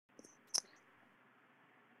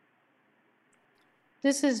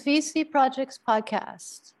This is VC Projects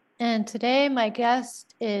Podcast, and today my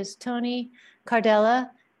guest is Tony Cardella,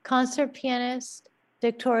 concert pianist,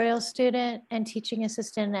 doctoral student, and teaching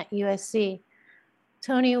assistant at USC.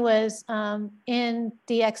 Tony was in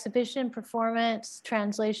the exhibition performance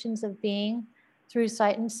Translations of Being through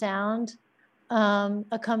Sight and Sound,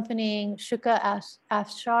 accompanying Shuka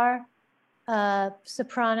Afshar,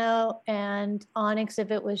 soprano, and on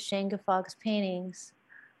exhibit was Shane Fogg's paintings.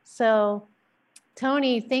 So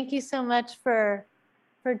Tony, thank you so much for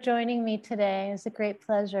joining me today. It's a great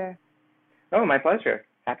pleasure. Oh, my pleasure.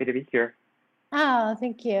 Happy to be here. Oh,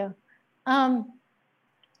 thank you. I'm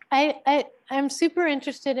super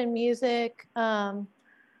interested in music. I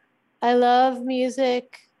love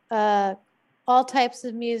music, all types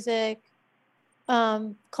of music,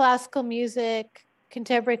 classical music,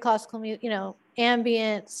 contemporary classical music,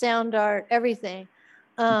 ambient, sound art, everything.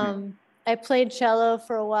 I played cello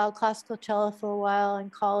for a while, classical cello for a while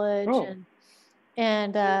in college,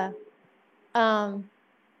 and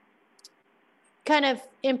kind of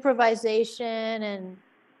improvisation and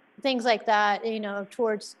things like that,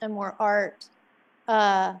 towards a more art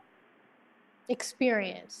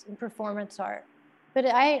experience in performance art. But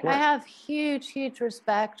I have huge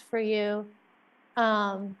respect for you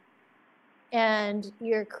and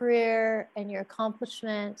your career and your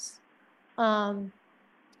accomplishments.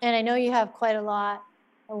 And I know you have quite a lot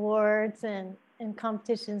of awards and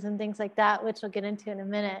competitions and things like that, which I'll get into in a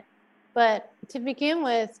minute. But to begin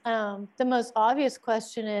with, the most obvious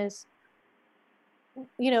question is,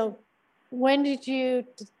 when did you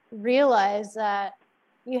realize that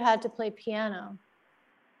you had to play piano?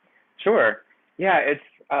 Sure. Yeah, it's,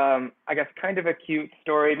 I guess, kind of a cute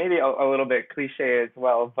story, maybe a little bit cliche as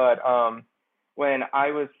well. But when I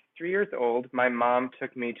was 3 years old, my mom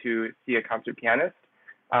took me to see a concert pianist.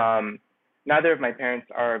 Neither of my parents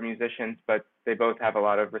are musicians, but they both have a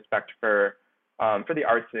lot of respect for the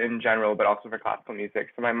arts in general, but also for classical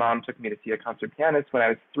music. So my mom took me to see a concert pianist when I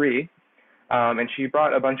was 3, and she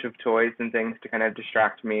brought a bunch of toys and things to kind of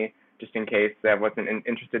distract me, just in case I wasn't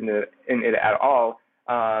interested in it at all.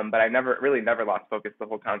 But I never lost focus the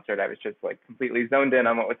whole concert. I was just like completely zoned in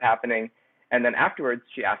on what was happening. And then afterwards,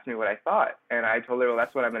 she asked me what I thought, and I told her, well,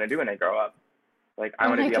 that's what I'm going to do when I grow up. Like, I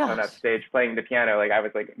want to be up on that stage playing the piano. Like, I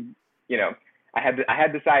was like, I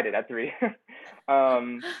had decided at 3.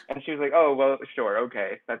 And she was like, oh, well, sure,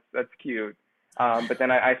 okay, that's cute. But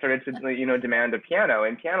then I started to, demand a piano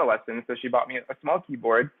and piano lessons. So she bought me a small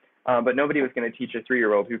keyboard, but nobody was going to teach a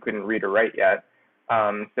 3-year-old who couldn't read or write yet.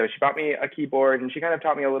 So she bought me a keyboard, and she kind of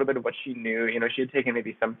taught me a little bit of what she knew. She had taken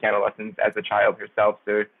maybe some piano lessons as a child herself.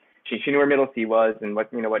 So she knew where middle C was and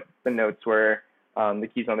what the notes were. The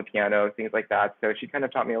keys on the piano, things like that. So she kind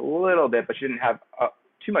of taught me a little bit, but she didn't have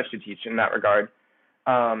too much to teach in that regard.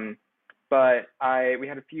 But we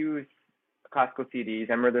had a few classical CDs.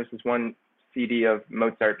 I remember there's this one CD of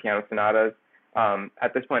Mozart piano sonatas.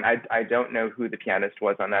 At this point, I don't know who the pianist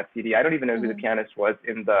was on that CD. I don't even know who the pianist was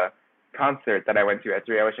in the concert that I went to at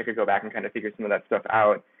 3. I wish I could go back and kind of figure some of that stuff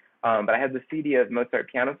out. But I had the CD of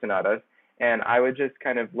Mozart piano sonatas, and I would just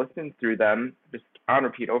kind of listen through them just on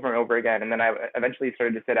repeat over and over again. And then I eventually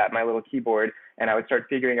started to sit at my little keyboard, and I would start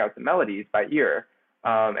figuring out the melodies by ear,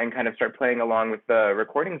 and kind of start playing along with the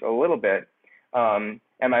recordings a little bit. And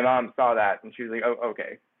my mom saw that, and she was like, oh,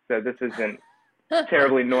 okay, so this isn't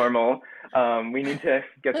terribly normal. We need to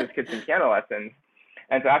get this kid some piano lessons.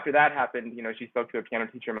 And so after that happened, she spoke to a piano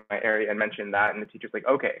teacher in my area and mentioned that, and the teacher's like,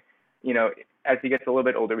 okay, as he gets a little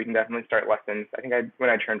bit older, we can definitely start lessons. I think when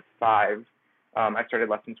I turned 5, I started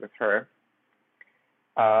lessons with her.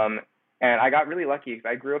 And I got really lucky because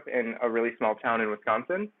I grew up in a really small town in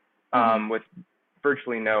Wisconsin, with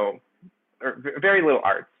virtually no, or very little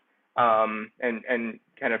arts, and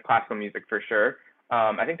kind of classical music for sure.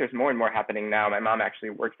 I think there's more and more happening now. My mom actually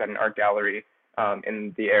works at an art gallery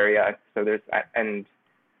in the area, so the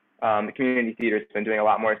community theater's been doing a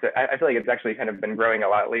lot more. So I feel like it's actually kind of been growing a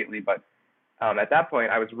lot lately. But at that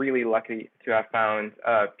point, I was really lucky to have found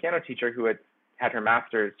a piano teacher who had her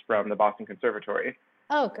master's from the Boston Conservatory.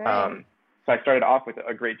 Oh, great. So I started off with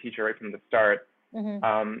a great teacher right from the start.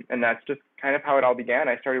 And that's just kind of how it all began.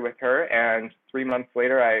 I started with her, and 3 months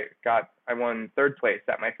later, I won 3rd place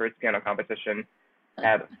at my first piano competition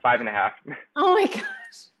at 5.5. Oh my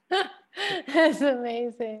gosh, that's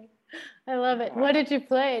amazing! I love it. What did you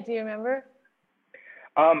play? Do you remember?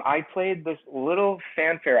 I played this little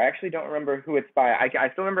fanfare. I actually don't remember who it's by. I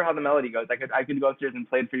still remember how the melody goes. I could go upstairs and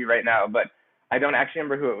play it for you right now, but I don't actually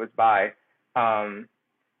remember who it was by.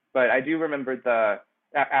 But I do remember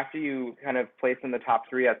after you kind of place in the top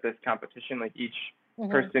 3 at this competition, like each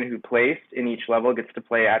person who placed in each level gets to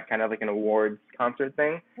play at kind of like an awards concert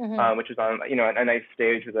thing, which was on, a nice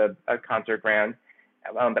stage with a concert grand.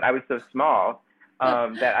 But I was so small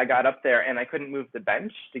that I got up there and I couldn't move the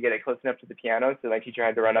bench to get it close enough to the piano. So my teacher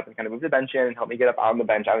had to run up and kind of move the bench in and help me get up on the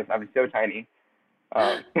bench. I was so tiny.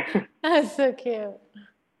 That's so cute.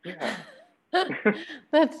 Yeah.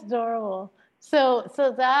 That's adorable. So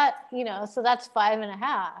that, so that's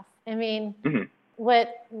 5.5. I mean,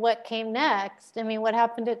 what came next? I mean, what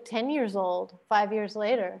happened at 10 years old, 5 years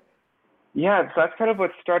later? Yeah, so that's kind of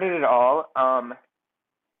what started it all.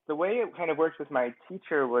 The way it kind of works with my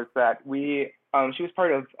teacher was that she was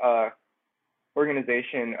part of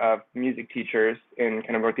organization of music teachers in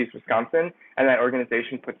kind of Northeast Wisconsin, and that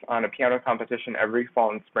organization puts on a piano competition every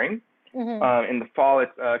fall and spring. In the fall,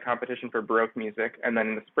 it's a competition for Baroque music, and then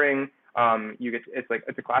in the spring,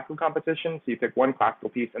 it's a classical competition. So you pick one classical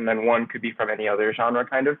piece, and then one could be from any other genre,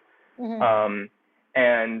 kind of.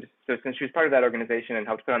 And so since she was part of that organization and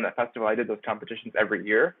helped put on that festival, I did those competitions every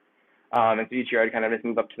year. And so each year I'd kind of just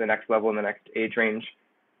move up to the next level in the next age range.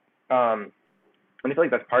 And I feel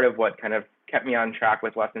like that's part of what kind of kept me on track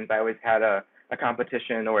with lessons. I always had a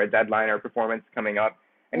competition or a deadline or a performance coming up.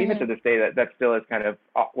 And even to this day, that still is kind of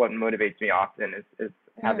what motivates me often is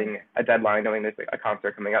having a deadline, knowing there's a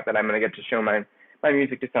concert coming up that I'm going to get to show my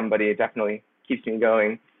music to somebody. It definitely keeps me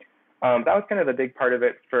going. That was kind of a big part of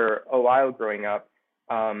it for a while growing up.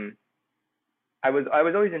 I was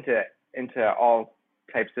always into all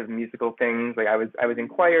types of musical things. Like I was in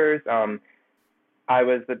choirs. I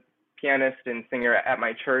was the pianist and singer at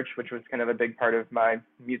my church, which was kind of a big part of my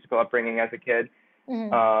musical upbringing as a kid.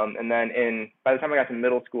 And then by the time I got to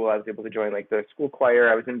middle school, I was able to join like the school choir.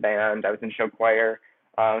 I was in band. I was in show choir.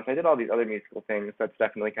 So I did all these other musical things. That's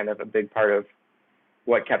definitely kind of a big part of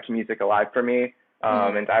what kept music alive for me.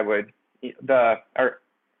 And our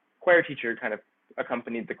choir teacher kind of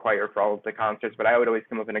accompanied the choir for all of the concerts, but I would always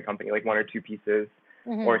come up and accompany like one or two pieces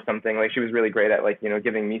or something. Like she was really great at like,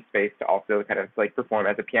 giving me space to also kind of like perform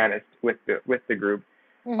as a pianist with the group.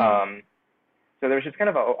 So there was just kind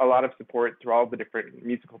of a lot of support through all the different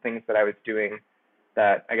musical things that I was doing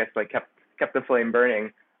that I guess like kept the flame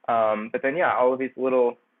burning. But then all of these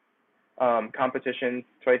little competitions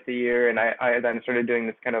twice a year, and I then started doing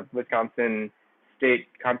this kind of Wisconsin state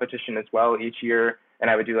competition as well each year. And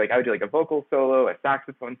I would do like a vocal solo, a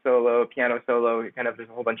saxophone solo, a piano solo, kind of there's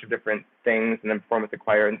a whole bunch of different things, and then perform with the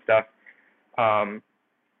choir and stuff. And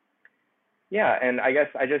I guess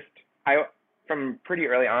I from pretty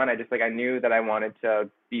early on, I knew that I wanted to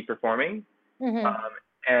be performing.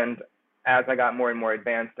 And as I got more and more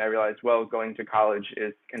advanced, I realized, well, going to college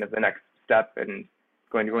is kind of the next step, and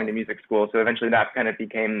going to music school. So eventually that kind of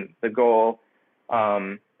became the goal.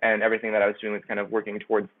 And everything that I was doing was kind of working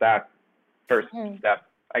towards that first step,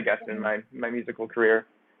 I guess, in my musical career.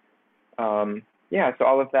 So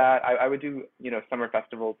all of that, I would do, summer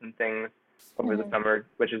festivals and things over the summer,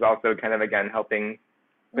 which is also kind of, again, helping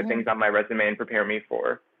put things on my resume and prepare me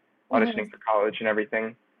for auditioning for college and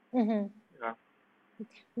everything. Yeah.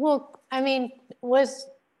 Well, I mean,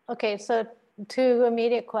 so two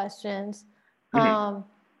immediate questions. Do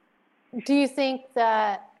you think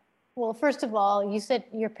that, well, first of all, you said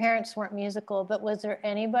your parents weren't musical, but was there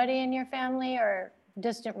anybody in your family or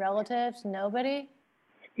distant relatives? Nobody?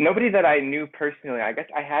 Nobody that I knew personally. I guess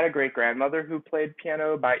I had a great grandmother who played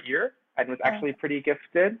piano by ear and was actually pretty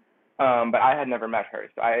gifted, but I had never met her.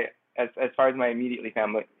 So as far as my immediate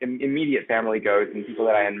family goes and people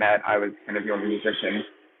that I had met, I was kind of the only musician.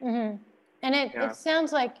 And it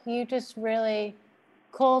sounds like you just really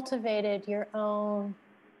cultivated your own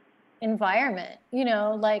environment,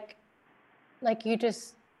 like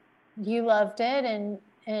you loved it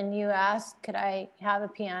and you asked, could I have a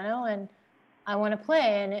piano, and I want to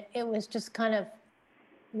play, and it was just kind of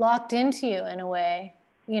locked into you in a way,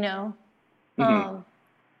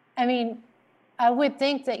 I mean, I would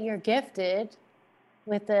think that you're gifted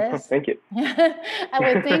with this. Thank you. I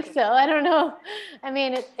would think so. I don't know. I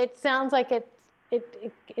mean, it sounds like it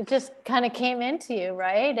just kind of came into you,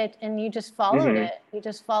 right? And you just followed it. You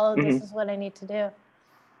just followed, this is what I need to do.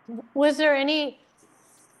 Was there any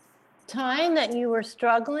time that you were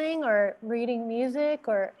struggling or reading music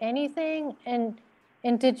or anything? And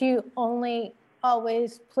did you only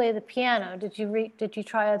always play the piano? Did you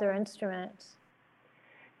try other instruments?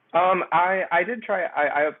 I did try.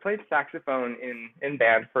 I played saxophone in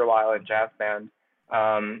band for a while, in jazz band,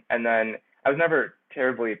 and then I was never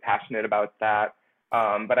terribly passionate about that.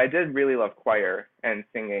 But I did really love choir and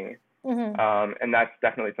singing, and that's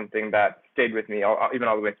definitely something that stayed with me even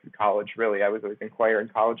all the way through college. Really, I was always in choir in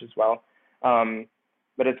college as well.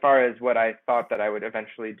 But as far as what I thought that I would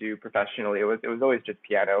eventually do professionally, it was always just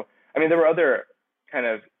piano. I mean, there were other kind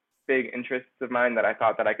of big interests of mine that I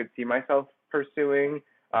thought that I could see myself pursuing.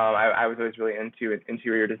 I was always really into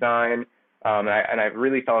interior design, and I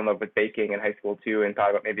really fell in love with baking in high school too, and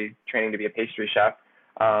thought about maybe training to be a pastry chef.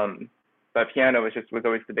 Um, but piano was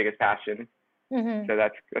always the biggest passion. Mm-hmm. So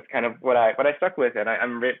that's kind of what I stuck with, and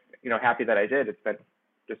I'm happy that I did. It's been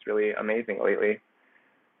just really amazing lately.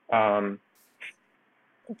 Um,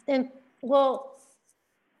 And well,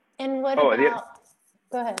 and what oh, about,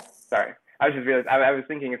 go ahead. sorry. I was just realized I was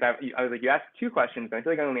thinking if I was like, you asked two questions, and I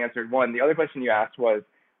feel like I only answered one. The other question you asked was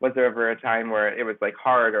there ever a time where it was like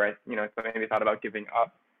hard, or I maybe thought about giving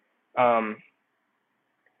up? Um,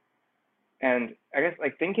 and I guess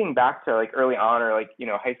like thinking back to like early on, or like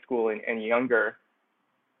high school and younger,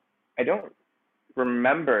 I don't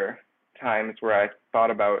remember times where I thought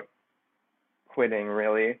about quitting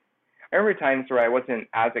really. I remember times where I wasn't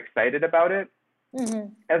as excited about it Mm-hmm.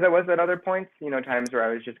 as I was at other points. Times where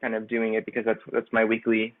I was just kind of doing it because that's my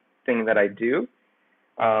weekly thing that I do.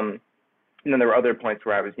 Um, and then there were other points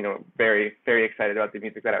where I was, very, very excited about the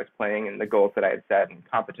music that I was playing and the goals that I had set and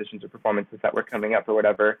competitions or performances that were coming up or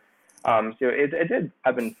whatever. So it did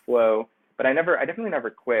ebb and flow, but I definitely never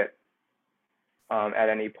quit at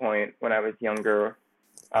any point when I was younger.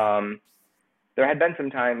 Um, there had been some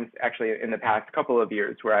times actually in the past couple of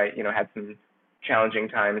years where I, had some challenging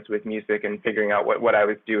times with music and figuring out what I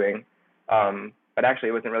was doing. But actually,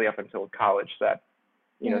 it wasn't really up until college that,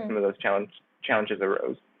 Mm-hmm. some of those challenges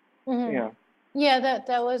arose. Mm-hmm. Yeah. Yeah,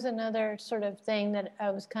 that was another sort of thing that I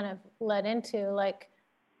was kind of led into, like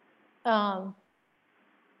um,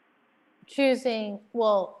 choosing,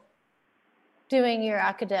 well, doing your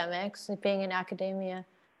academics, like being in academia,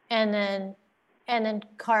 and then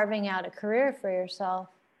carving out a career for yourself.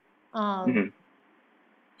 Um, hmm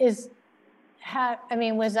is I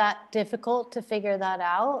mean, was that difficult to figure that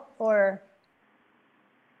out, or?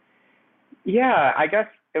 Yeah, I guess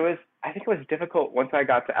it was. I think it was difficult once I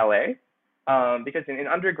got to LA, because in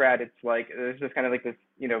undergrad it's like there's just kind of like this,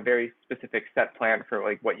 very specific set plan for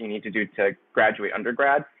like what you need to do to graduate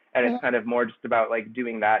undergrad, and it's Mhm. kind of more just about like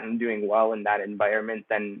doing that and doing well in that environment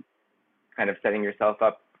than kind of setting yourself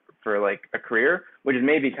up for like a career, which is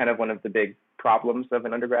maybe kind of one of the big problems of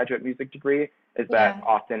an undergraduate music degree is that Yeah,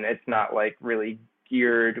 often it's not like really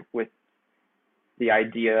geared with the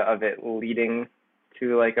idea of it leading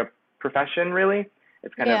to like a profession really.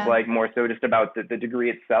 It's kind of yeah. like more so just about the degree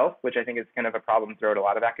itself, which I think is kind of a problem throughout a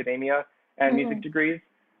lot of academia and music Mm-hmm. degrees.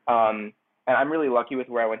 And I'm really lucky with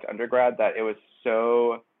where I went to undergrad that it was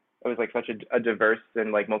like such a diverse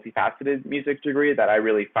and like multifaceted music degree that I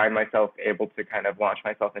really find myself able to kind of launch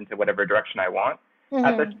myself into whatever direction I want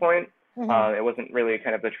at this Mm-hmm. point. Mm-hmm. It wasn't really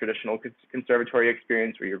kind of the traditional conservatory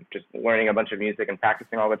experience where you're just learning a bunch of music and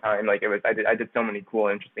practicing all the time. Like it was, I did so many cool,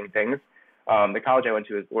 interesting things. The college I went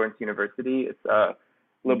to is Lawrence University. It's a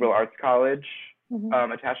liberal arts college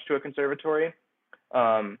Mm-hmm. attached to a conservatory,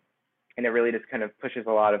 um, and it really just kind of pushes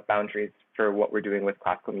a lot of boundaries for what we're doing with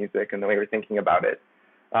classical music and the way we're thinking about it.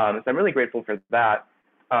 So I'm really grateful for that.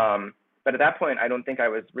 But at that point, I don't think I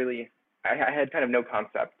was really, I had kind of no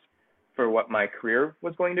concept for what my career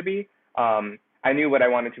was going to be. I knew what I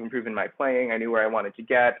wanted to improve in my playing. I knew where I wanted to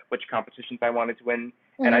get, which competitions I wanted to win,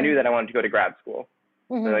 and I Mm-hmm. knew that I wanted to go to grad school.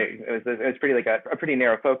 So Mm-hmm. like, it was pretty like a pretty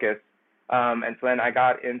narrow focus. And so then I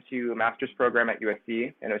got into a master's program at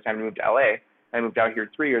USC, and it was time to move to LA. I moved out here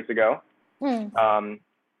 3 years ago. Mm-hmm. Um,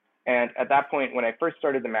 and at that point, when I first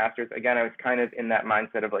started the master's, again, I was kind of in that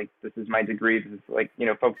mindset of like, this is my degree. This is like,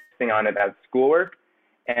 focusing on it as schoolwork.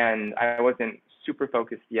 And I wasn't super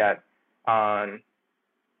focused yet on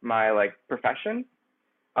my like profession,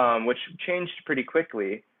 which changed pretty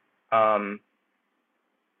quickly um,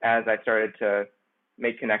 as I started to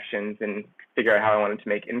make connections and figure out how I wanted to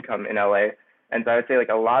make income in LA. And so I would say like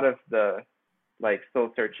a lot of the like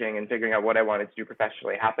soul searching and figuring out what I wanted to do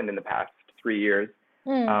professionally happened in the past 3 years.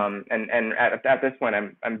 Mm-hmm. And at this point,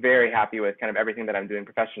 I'm very happy with kind of everything that I'm doing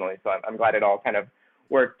professionally. So I'm glad it all kind of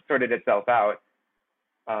sorted itself out.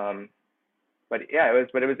 Um, but yeah, it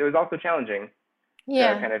was also challenging to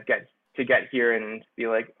Yeah. kind of get here and be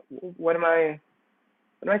like, what am I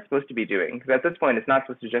supposed to be doing? Because at this point, it's not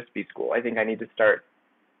supposed to just be school. I think I need to start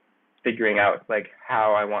figuring out like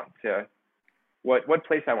how I want to, what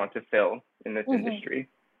place I want to fill in this Mm-hmm. industry.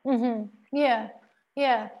 Mm-hmm. Yeah.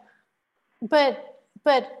 Yeah. But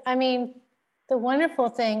I mean, the wonderful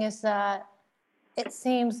thing is that it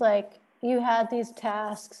seems like you had these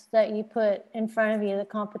tasks that you put in front of you, the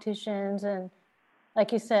competitions and,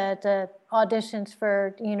 like you said, the auditions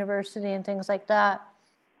for university and things like that.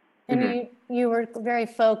 and you were very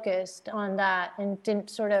focused on that and didn't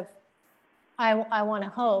sort of, I want to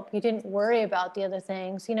hope you didn't worry about the other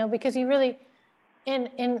things, you know, because you really,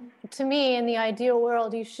 to me, in the ideal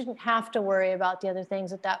world, you shouldn't have to worry about the other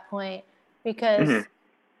things at that point, because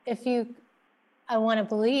I want to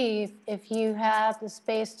believe if you have the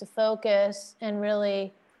space to focus and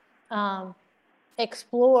really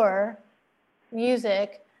explore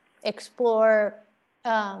music, explore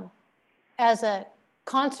as a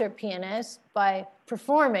concert pianist by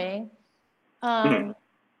performing,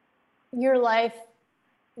 your life,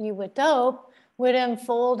 you would hope, would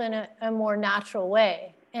unfold in a more natural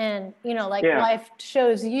way. And, you know, like life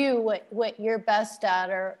shows you what you're best at,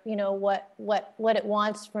 or, you know, what it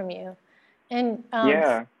wants from you. And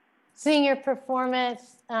seeing your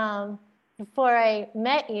performance before I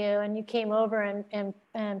met you and you came over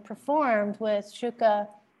and performed with Shuka,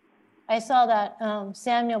 I saw that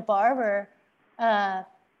Samuel Barber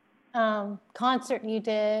concert you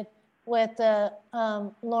did with the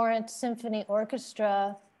Lawrence Symphony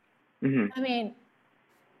Orchestra. I mean,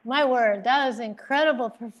 my word, that was an incredible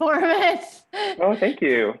performance. Oh, thank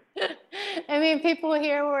you. I mean, people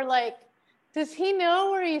here were like, does he know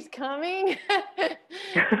where he's coming? And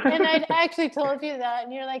I actually told you that,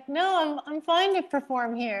 and you're like, no, I'm fine to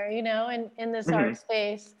perform here, you know, in this art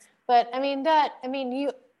space. But I mean,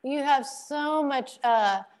 you have so much,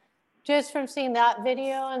 just from seeing that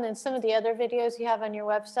video and then some of the other videos you have on your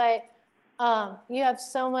website, you have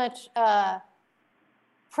so much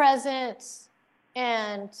presence,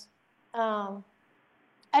 and I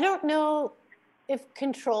don't know if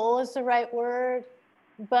control is the right word,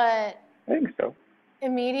 but I think so.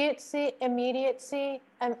 Immediacy,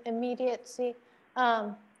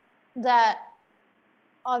 that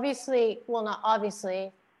obviously, well, not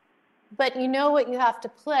obviously, but you know what you have to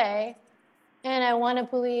play. And I want to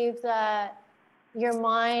believe that your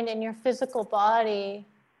mind and your physical body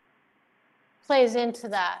plays into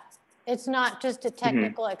that. It's not just a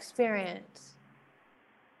technical experience.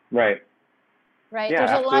 Right. Right. Yeah,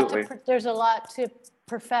 There's a lot to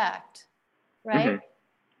perfect. Right.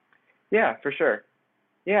 Yeah, for sure.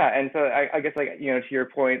 Yeah, and so I guess, like, you know, to your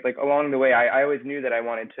point, like along the way, I always knew that I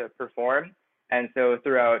wanted to perform, and so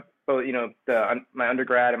throughout both, you know, my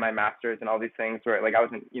undergrad and my master's and all these things, where like I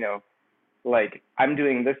wasn't, you know, like I'm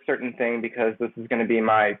doing this certain thing because this is going to be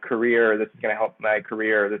my career, this is going to help my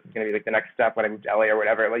career, this is going to be like the next step when I move to LA or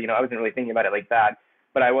whatever. Like, you know, I wasn't really thinking about it like that,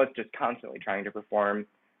 but I was just constantly trying to perform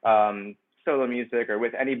solo music, or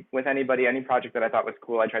with anybody, any project that I thought was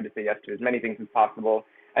cool. I tried to say yes to as many things as possible,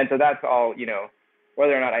 and so that's all, you know.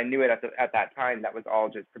 Whether or not I knew it at that time, that was all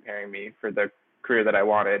just preparing me for the career that I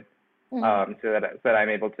wanted, so that I'm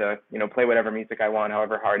able to, you know, play whatever music I want,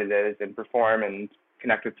 however hard it is, and perform and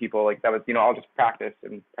connect with people. Like that was, you know, all just practice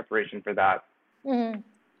and preparation for that. So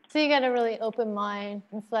you got a really open mind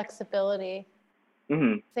and flexibility.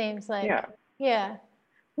 Seems like. Yeah.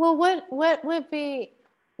 Well, what would be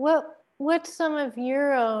what's some of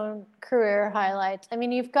your own career highlights? I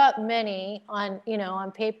mean, you've got many on, you know, on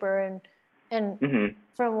paper and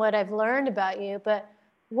from what I've learned about you, but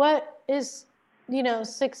what is, you know,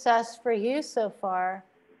 success for you so far?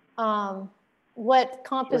 What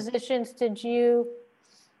compositions did you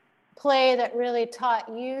play that really taught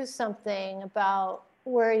you something about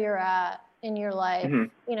where you're at in your life?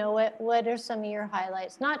 You know, what are some of your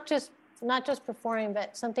highlights? Not just performing,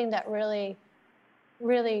 but something that really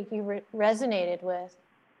you resonated with.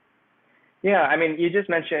 Yeah, I mean, you just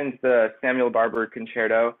mentioned the Samuel Barber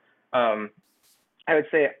concerto. I would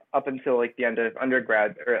say up until like the end of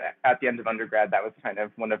undergrad, or at the end of undergrad, that was kind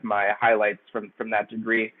of one of my highlights from that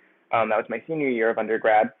degree. That was my senior year of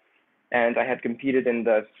undergrad, and I had competed in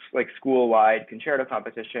the like school-wide concerto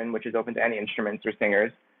competition, which is open to any instruments or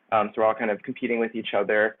singers. So we're all kind of competing with each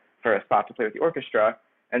other for a spot to play with the orchestra.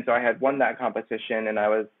 And so I had won that competition, and I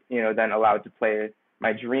was, you know, then allowed to play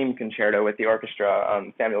my dream concerto with the orchestra.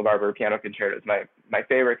 Samuel Barber Piano Concerto is my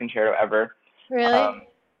favorite concerto ever. Really?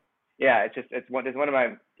 Yeah, he's one of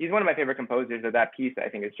my favorite composers. Of that piece, I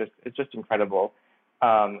think it's just incredible.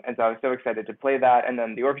 And so I was so excited to play that. And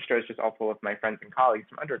then the orchestra is just all full of my friends and colleagues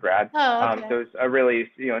from undergrad. Oh, okay. So it's a really,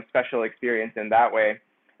 you know, special experience in that way,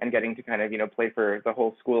 and getting to kind of, you know, play for the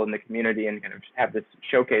whole school and the community, and kind of have this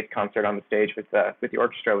showcase concert on the stage with the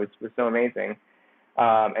orchestra was so amazing.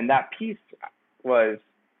 And that piece was,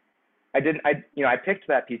 I picked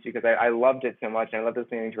that piece because I loved it so much, and I loved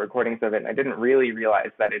listening to recordings of it, and I didn't really realize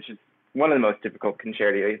that it's just one of the most difficult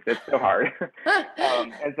concerti. It's so hard.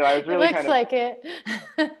 And so I was really kind of like it.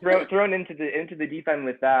 thrown into the deep end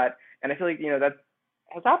with that. And I feel like, you know, that's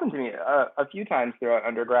has happened to me a few times throughout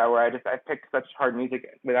undergrad where I picked such hard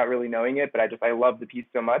music without really knowing it, but I love the piece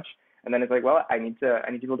so much, and then it's like, well, I need to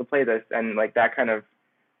be able to play this, and like that kind of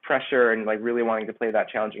pressure and like really wanting to play that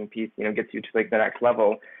challenging piece, gets you to like the next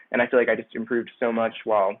level. And I feel like I just improved so much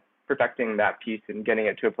while perfecting that piece and getting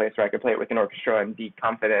it to a place where I could play it with an orchestra and be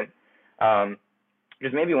confident. Which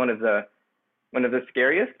is maybe one of the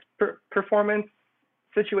scariest performance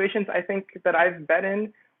situations I think that I've been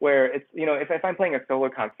in, where it's if I'm playing a solo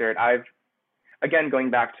concert, I've again going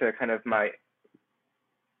back to kind of my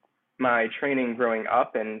training growing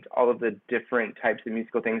up and all of the different types of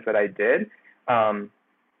musical things that I did.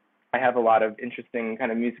 I have a lot of interesting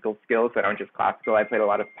kind of musical skills that aren't just classical. I played a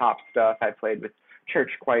lot of pop stuff. I played with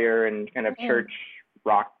church choir and kind of church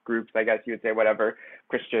rock groups, I guess you would say, whatever,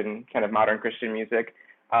 Christian, kind of modern Christian music.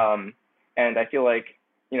 And I feel like,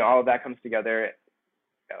 all of that comes together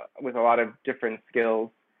with a lot of different skills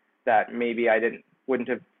that maybe wouldn't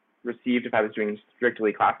have received if I was doing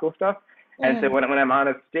strictly classical stuff. And so when I'm on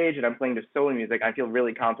a stage and I'm playing just solo music, I feel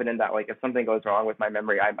really confident that like if something goes wrong with my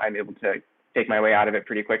memory, I'm able to take my way out of it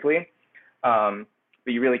pretty quickly. But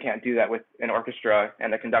you really can't do that with an orchestra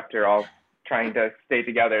and a conductor all trying to stay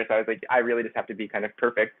together. So I was like, I really just have to be kind of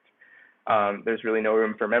perfect. There's really no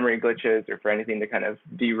room for memory glitches or for anything to kind of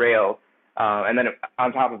derail. And then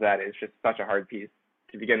on top of that, it's just such a hard piece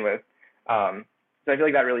to begin with. So I feel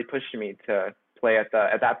like that really pushed me to play at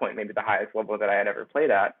that point maybe the highest level that I had ever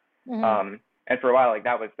played at. And for a while, like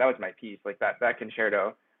that was my piece, like that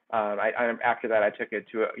concerto. After that, I took it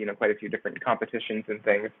to quite a few different competitions and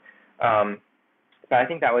things. But I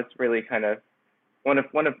think that was really kind of one of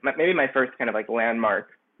maybe my first kind of like landmark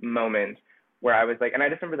moment where I was like, and I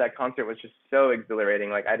just remember that concert was just so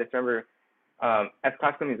exhilarating. Like I just remember, as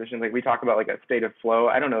classical musicians, like we talk about like a state of flow.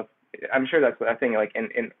 I don't know I'm sure that's a thing like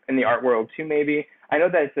in the art world too, maybe. I know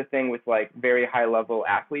that it's a thing with like very high level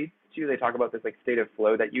athletes too. They talk about this like state of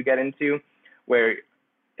flow that you get into where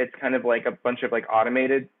it's kind of like a bunch of like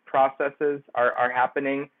automated processes are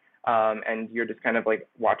happening. And you're just kind of like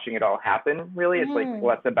watching it all happen, really. It's like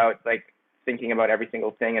less about like thinking about every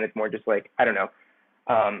single thing, and it's more just like, I don't know,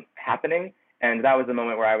 happening. And that was the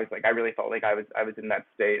moment where I was like, I really felt like I was in that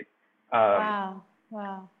state. Wow.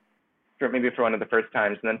 For one of the first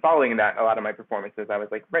times, and then following that, a lot of my performances, I was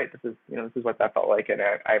like, right, this is what that felt like, and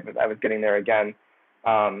I was getting there again.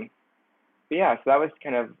 But yeah, so that was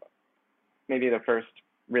kind of maybe the first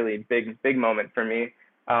really big moment for me.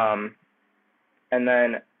 And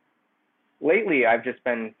then lately, I've just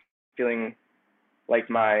been feeling like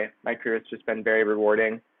my career has just been very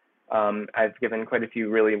rewarding. I've given quite a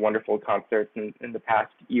few really wonderful concerts in the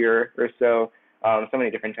past year or so. So many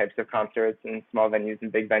different types of concerts in small venues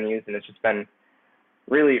and big venues, and it's just been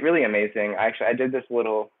really amazing. I did this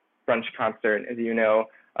little brunch concert, as you know,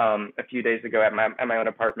 a few days ago at my own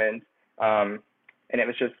apartment, and it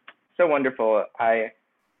was just so wonderful. I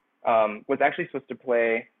was actually supposed to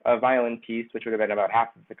play a violin piece, which would have been about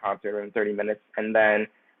half of the concert, around 30 minutes, and then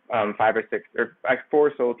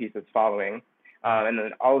 4 solo pieces following. And then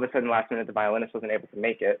all of a sudden, last minute, the violinist wasn't able to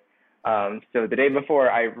make it. So the day before,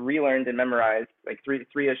 I relearned and memorized like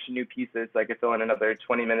three-ish new pieces so I could fill in another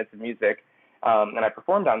 20 minutes of music. And I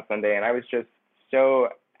performed on Sunday, and I was just so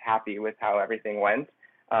happy with how everything went.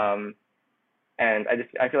 And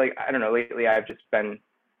I feel like, I don't know, lately I've just been,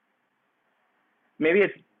 maybe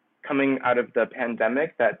it's coming out of the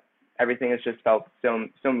pandemic that everything has just felt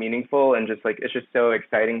so meaningful, and just like, it's just so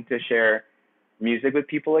exciting to share music with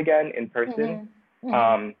people again in person.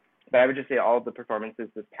 But I would just say all of the performances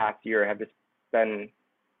this past year have just been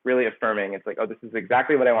really affirming. It's like, oh, this is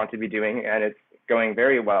exactly what I want to be doing, and it's going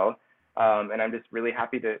very well. And I'm just really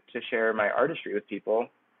happy to share my artistry with people.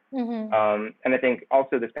 And I think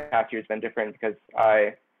also this past year has been different because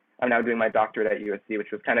I'm now doing my doctorate at USC,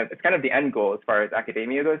 which was kind of the end goal as far as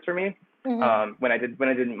academia goes for me. When I did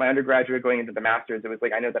my undergraduate going into the master's, it was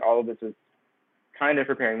like, I know that all of this was kind of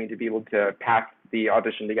preparing me to be able to pass the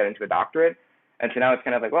audition to get into a doctorate. And so now it's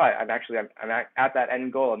kind of like, well, I'm at that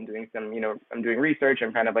end goal. I'm doing I'm doing research.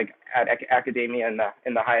 I'm kind of like at academia in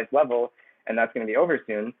the highest level, and that's going to be over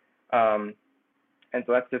soon. And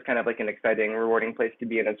so that's just kind of like an exciting, rewarding place to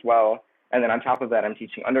be in as well. And then on top of that, I'm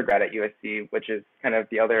teaching undergrad at USC, which is kind of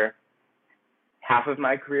the other half of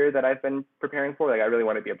my career that I've been preparing for. Like, I really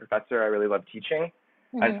want to be a professor. I really love teaching.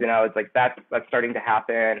 And so now it's like that's starting to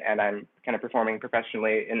happen, and I'm kind of performing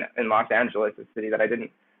professionally in Los Angeles, a city that I didn't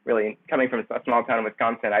really, coming from a small town in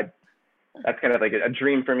Wisconsin, that's kind of like a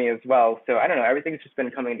dream for me as well. So I don't know, everything's just been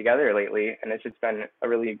coming together lately, and it's just been a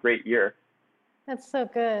really great year. That's so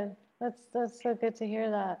good. That's so good to hear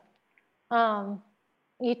that.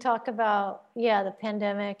 You talk about, the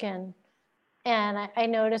pandemic and And I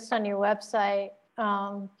noticed on your website,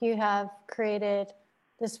 you have created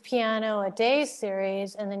this piano a day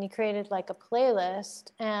series, and then you created like a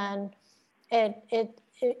playlist. And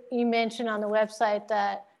you mentioned on the website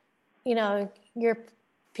that, you know, your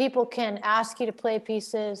people can ask you to play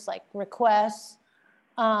pieces like requests,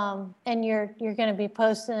 and you're going to be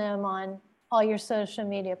posting them on all your social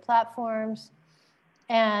media platforms,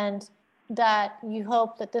 and that you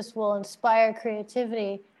hope that this will inspire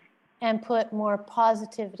creativity and put more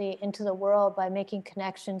positivity into the world by making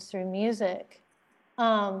connections through music.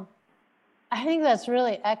 I think that's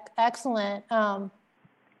really excellent.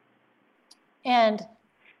 And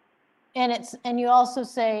you also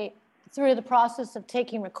say, through the process of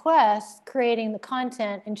taking requests, creating the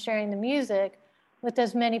content, and sharing the music with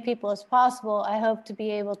as many people as possible, I hope to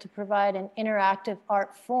be able to provide an interactive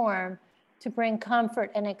art form to bring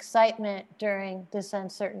comfort and excitement during this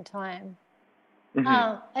uncertain time.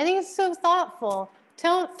 I think it's so thoughtful.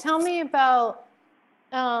 Tell me about,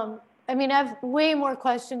 I mean, I have way more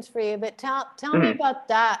questions for you, but tell me about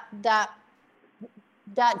that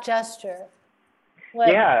gesture.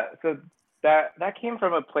 Yeah, so that came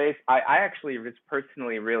from a place I actually was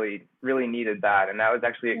personally really needed that, and that was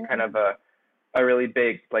actually kind of a really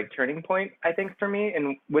big like turning point, I think, for me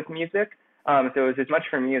and with music. So it was as much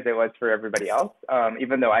for me as it was for everybody else.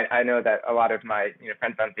 Even though I know that a lot of my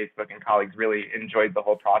friends on Facebook and colleagues really enjoyed the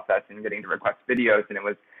whole process and getting to request videos, and it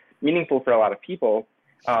was meaningful for a lot of people.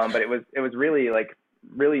 But it was really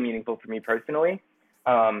really meaningful for me personally.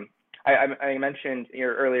 I mentioned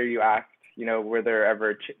earlier, you asked, were there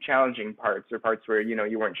ever challenging parts or parts where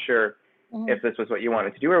you weren't sure if this was what you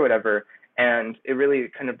wanted to do or whatever. And it really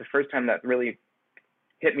kind of the first time that really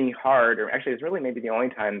hit me hard, or actually it's really maybe the only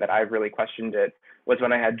time that I've really questioned it, was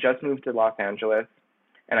when I had just moved to Los Angeles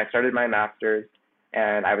and I started my master's,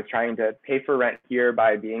 and I was trying to pay for rent here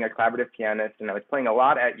by being a collaborative pianist, and I was playing a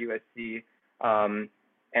lot at USC,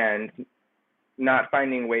 and not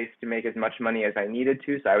finding ways to make as much money as I needed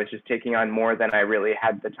to. So I was just taking on more than I really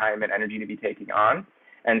had the time and energy to be taking on.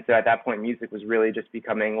 And so at that point, music was really just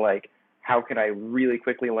becoming like, how can I really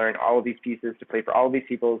quickly learn all of these pieces to play for all of these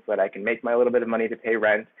people so that I can make my little bit of money to pay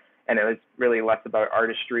rent? And it was really less about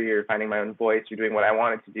artistry or finding my own voice or doing what I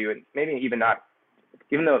wanted to do. And maybe even not,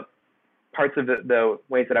 even though parts of the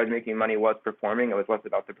ways that I was making money was performing, it was less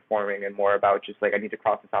about the performing and more about just like, I need to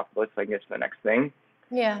cross this off the list so I can get to the next thing.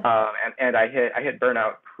 Yeah. And I hit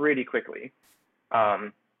burnout pretty quickly.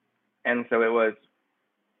 And so it was,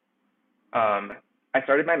 I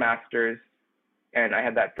started my master's, and I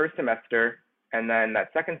had that first semester, and then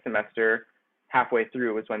that second semester, halfway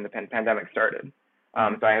through, was when the pandemic started.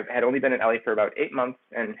 So I had only been in LA for about 8 months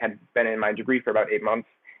and had been in my degree for about 8 months.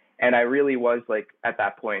 And I really was like, at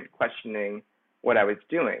that point, questioning what I was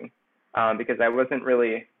doing, because I wasn't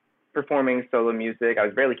really performing solo music. I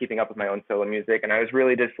was barely keeping up with my own solo music. And I was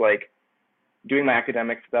really just like doing my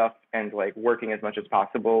academic stuff and like working as much as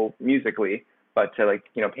possible musically, but to like,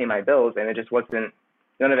 pay my bills. And it just wasn't,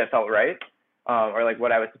 none of it felt right. Or like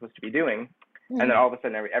what I was supposed to be doing. And then all of a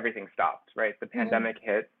sudden everything stopped, right? The pandemic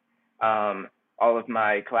hit, all of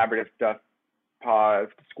my collaborative stuff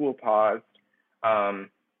paused, school paused. And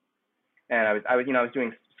I was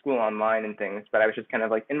doing school online and things, but I was just kind of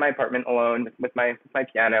like in my apartment alone with my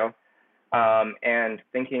piano, and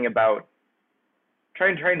thinking about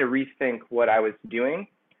trying to rethink what I was doing.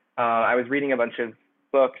 I was reading a bunch of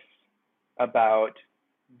books about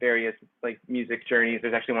various like music journeys.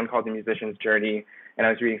 There's actually one called The Musician's Journey, and I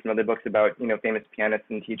was reading some other books about famous pianists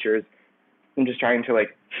and teachers. I'm just trying to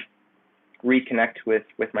like reconnect with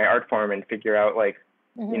my art form and figure out like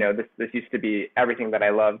this used to be everything that I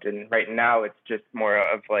loved, and right now it's just more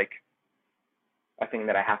of like a thing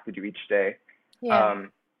that I have to do each day.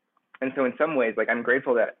 And so in some ways, like, I'm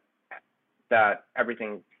grateful that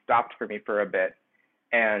everything stopped for me for a bit.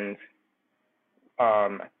 And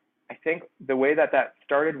I think the way that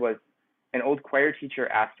started was an old choir teacher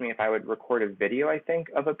asked me if I would record a video, I think,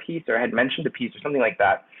 of a piece, or I had mentioned a piece or something like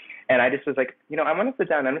that. And I just was like, I want to sit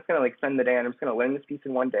down. I'm just going to like spend the day, and I'm just going to learn this piece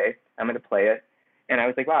in one day. I'm going to play it. And I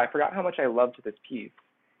was like, wow, I forgot how much I loved this piece.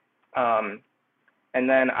 And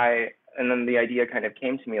then the idea kind of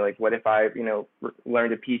came to me, like, what if I,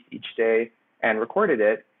 learned a piece each day and recorded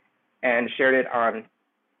it and shared it on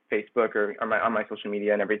Facebook or on my social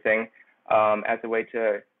media and everything, as a way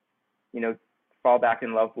to, fall back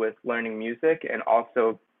in love with learning music and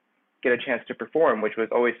also get a chance to perform, which was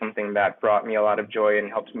always something that brought me a lot of joy and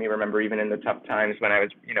helped me remember even in the tough times when I was,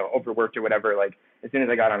 overworked or whatever. Like, as soon as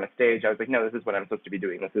I got on a stage, I was like, no, this is what I'm supposed to be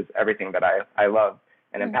doing. This is everything that I love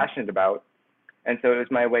and am passionate about. And so it was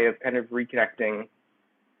my way of kind of reconnecting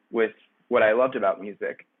with what I loved about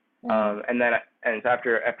music. Mm-hmm. And so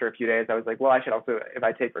after a few days, I was like, well, I should also, if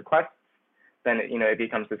I take requests, then it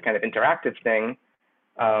becomes this kind of interactive thing,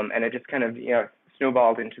 and it just kind of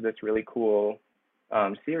snowballed into this really cool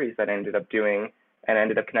series that I ended up doing, and I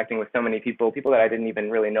ended up connecting with so many people that I didn't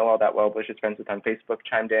even really know all that well, but was just friends with on Facebook,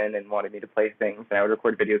 chimed in and wanted me to play things, and I would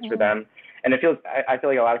record videos for them. And I feel like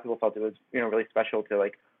a lot of people felt it was really special to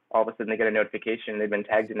like all of a sudden they get a notification they've been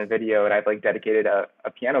tagged in a video, and I've like dedicated a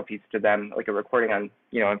piano piece to them, like a recording on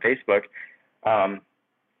on Facebook, and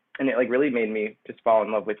it like really made me just fall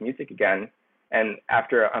in love with music again. And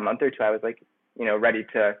after a month or two, I was like ready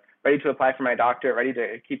to apply for my doctorate, ready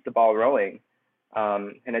to keep the ball rolling.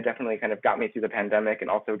 And it definitely kind of got me through the pandemic, and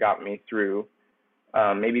also got me through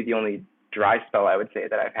maybe the only dry spell I would say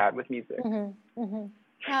that I've had with music.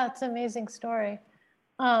 Yeah, it's an amazing story.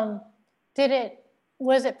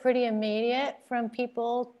 Was it pretty immediate from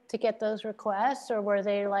people to get those requests, or were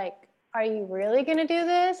they like, are you really going to do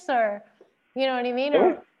this? Or, you know what I mean?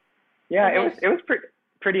 It was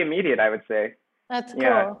pretty immediate, I would say. That's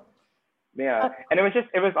cool. Yeah. And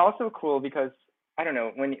it was also cool because, I don't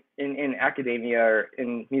know, when in academia or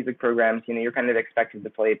in music programs, you're kind of expected to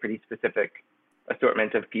play a pretty specific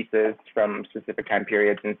assortment of pieces from specific time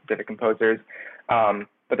periods and specific composers. But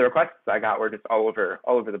the requests I got were just all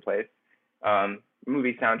over the place.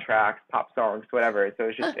 Movie soundtracks, pop songs, whatever.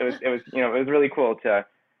 So it was really cool to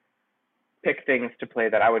pick things to play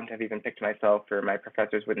that I wouldn't have even picked myself, or my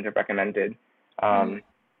professors wouldn't have recommended.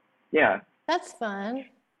 Yeah. That's fun.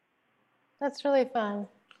 That's really fun.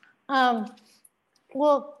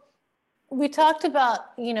 Well, we talked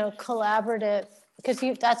about, collaborative, because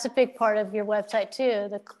that's a big part of your website too,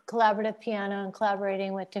 the collaborative piano and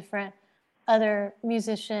collaborating with different other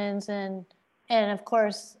musicians. And of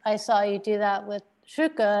course, I saw you do that with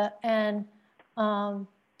Shuka and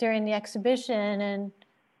during the exhibition,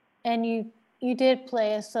 and you did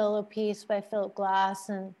play a solo piece by Philip Glass,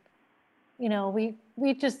 and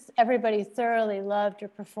we just, everybody thoroughly loved your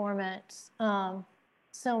performance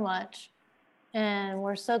so much, and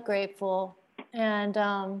we're so grateful. And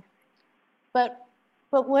but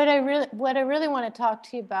what I really want to talk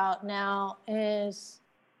to you about now is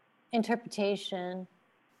interpretation.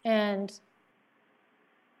 And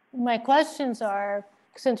my questions are,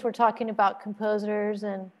 since we're talking about composers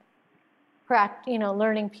and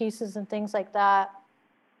learning pieces and things like that,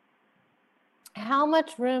 how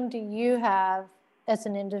much room do you have as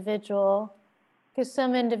an individual? Because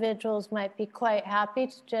some individuals might be quite happy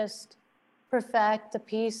to just perfect the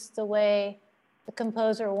piece the way the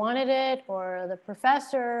composer wanted it, or the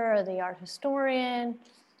professor, or the art historian.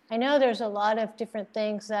 I know there's a lot of different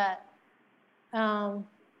things that, from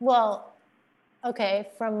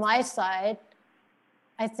my side,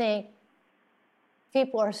 I think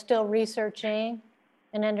people are still researching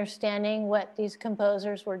and understanding what these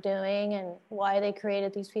composers were doing and why they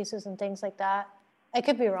created these pieces and things like that. I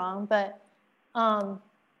could be wrong, but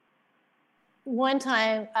one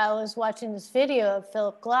time I was watching this video of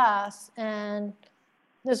Philip Glass, and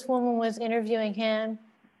this woman was interviewing him,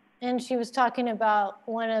 and she was talking about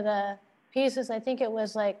one of the pieces. I think it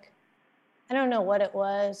was like, I don't know what it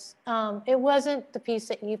was. It wasn't the piece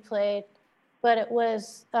that you played, but it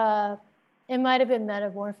was, it might have been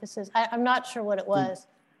Metamorphosis. I'm not sure what it was,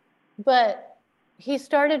 but he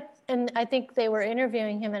started, and I think they were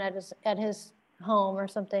interviewing him at his home or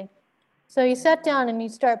something. So he sat down and he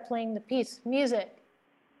started playing the piece, music.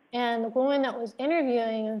 And the woman that was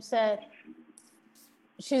interviewing him said,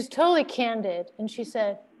 she was totally candid. And she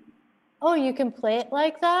said, "Oh, you can play it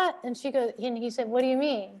like that?" And he said, "What do you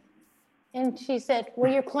mean?" And she said, "Well,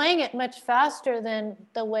 you're playing it much faster than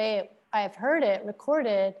the way I've heard it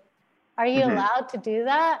recorded. Are you allowed to do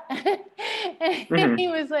that?" And he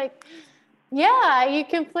was like, "Yeah, you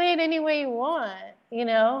can play it any way you want. You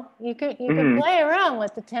can play around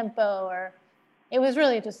with the tempo," or it was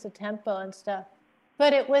really just the tempo and stuff.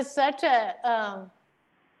 But it was such a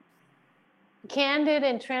candid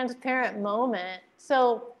and transparent moment.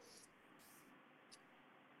 So,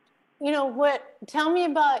 tell me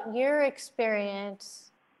about your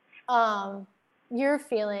experience, your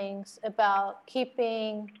feelings about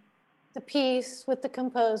keeping the piece with the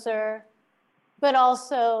composer, but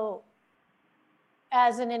also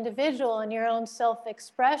as an individual and your own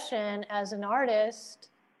self-expression as an artist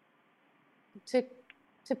to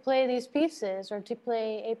play these pieces, or to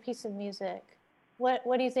play a piece of music.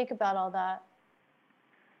 What do you think about all that?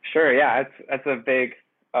 Sure. Yeah, that's a big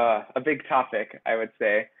topic, I would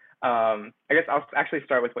say. I guess I'll actually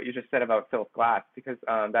start with what you just said about Philip Glass, because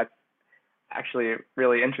that's actually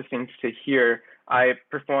really interesting to hear. I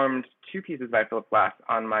performed 2 pieces by Philip Glass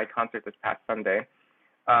on my concert this past Sunday,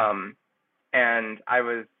 and I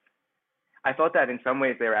was I felt that in some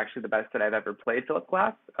ways they were actually the best that I've ever played Philip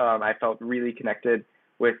Glass. I felt really connected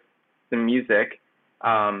with the music,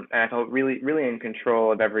 and I felt really in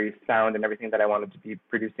control of every sound and everything that I wanted to be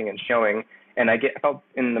producing and showing. And I felt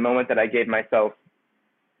in the moment that I gave myself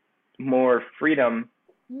more freedom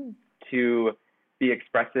Mm. to be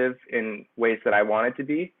expressive in ways that I wanted to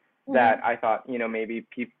be, that I thought, maybe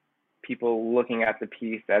people looking at the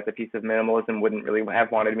piece as a piece of minimalism wouldn't really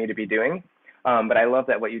have wanted me to be doing. But I love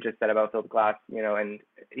that what you just said about Philip Glass, and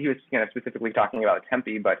he was specifically talking about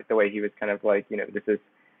tempi, but the way he was kind of like, this is,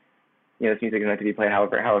 this music is meant to be played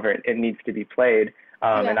however it needs to be played.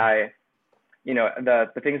 And I,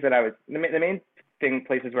 the things that the main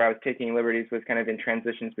places where I was taking liberties was kind of in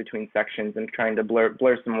transitions between sections and trying to blur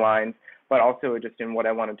some lines, but also just in what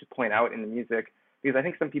I wanted to point out in the music. Because I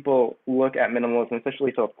think some people look at minimalism,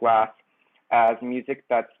 especially Philip Glass, as music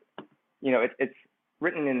that's, it's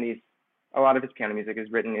written in these, a lot of his piano music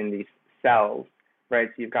is written in these cells, right?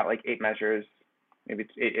 So you've got like 8 measures, maybe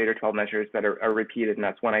it's eight or 12 measures that are repeated, and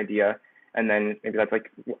that's one idea. And then maybe that's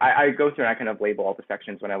like, I go through and I kind of label all the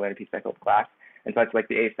sections when I learn a piece by Philip Glass. And so that's like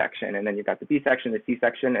the A section, and then you've got the B section, the C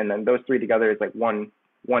section, and then those 3 together is like one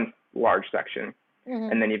large section.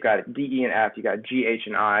 And then you've got D, E, and F, you got G, H,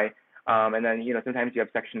 and I. And then, sometimes you have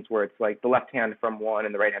sections where it's like the left hand from one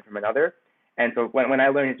and the right hand from another. And so when I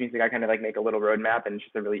learn his music, I kind of like make a little roadmap, and it's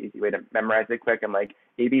just a really easy way to memorize it quick. I'm like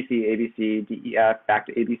A, B, C, A, B, C, D, E, F, back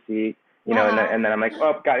to A, B, C, Wow. and then I'm like,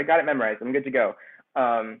 oh, got it memorized. I'm good to go.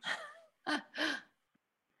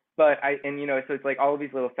 But so it's like all of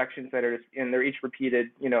these little sections that are just, and they're each repeated,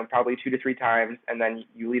 probably 2 to 3 times, and then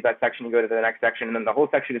you leave that section, you go to the next section, and then the whole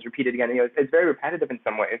section is repeated again. It's very repetitive in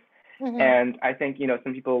some ways. And I think,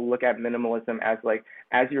 some people look at minimalism as like,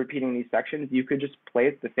 as you're repeating these sections, you could just play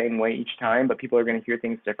it the same way each time, but people are going to hear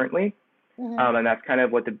things differently. And that's kind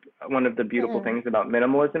of what one of the beautiful things about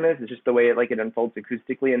minimalism is just the way it unfolds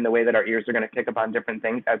acoustically, and the way that our ears are going to pick up on different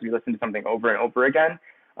things as we listen to something over and over again.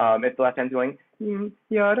 If the left hand's going,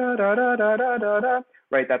 da, da, da, da, da, da, da,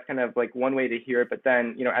 right, that's kind of like one way to hear it. But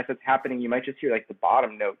then, as it's happening, you might just hear like the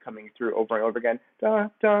bottom note coming through over and over again, da,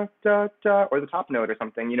 da, da, da, or the top note or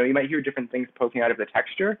something. You might hear different things poking out of the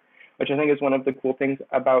texture, which I think is one of the cool things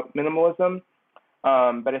about minimalism.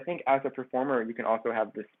 But I think as a performer, you can also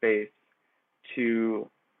have the space to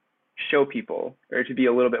show people, or to be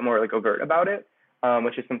a little bit more like overt about it,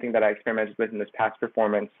 which is something that I experimented with in this past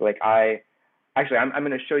performance. Like I'm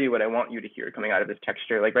going to show you what I want you to hear coming out of this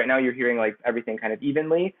texture. Like right now you're hearing like everything kind of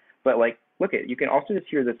evenly, but like, you can also just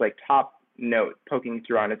hear this like top note poking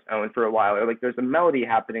through on its own for a while, or like there's a melody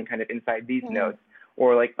happening kind of inside these notes,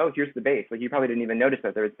 or like, oh, here's the bass. Like you probably didn't even notice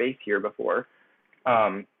that there was bass here before.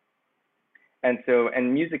 And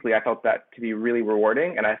musically, I felt that to be really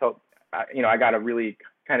rewarding, and I felt, I got a really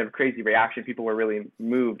kind of crazy reaction. People were really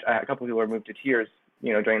moved. A couple of people were moved to tears,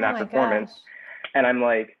 during that performance. Gosh. And I'm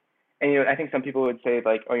like, and I think some people would say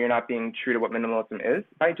like, oh, you're not being true to what minimalism is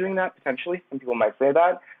by doing that. Potentially, some people might say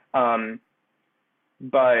that.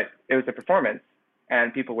 But it was a performance,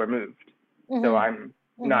 and people were moved. So I'm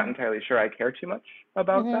not entirely sure I care too much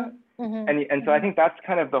about that. And so I think that's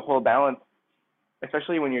kind of the whole balance,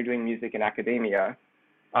 especially when you're doing music in academia.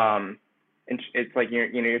 And it's like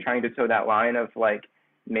you're trying to toe that line of like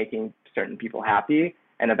making certain people happy,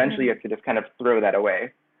 and eventually you have to just kind of throw that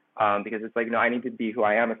away. Because it's like, no, I need to be who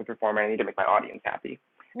I am as a performer. I need to make my audience happy.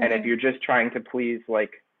 And if you're just trying to please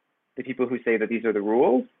like the people who say that these are the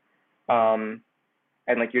rules, and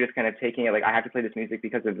like you're just kind of taking it like, I have to play this music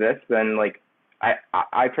because of this, then like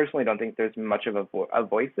I personally don't think there's much of a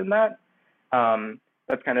voice in that.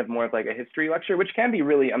 That's kind of more of like a history lecture, which can be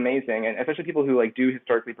really amazing, and especially people who like do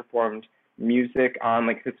historically performed music on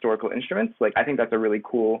like historical instruments. Like I think that's a really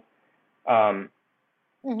cool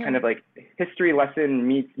kind of like history lesson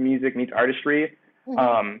meets music meets artistry.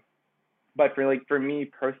 But for me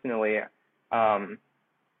personally, I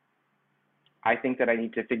think that I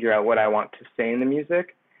need to figure out what I want to say in the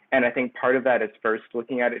music. And I think part of that is first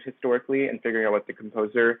looking at it historically and figuring out what the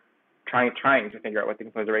composer, trying to figure out what the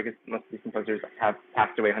composer, right? Because most of these composers have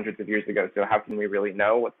passed away hundreds of years ago. So how can we really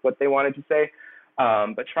know what they wanted to say?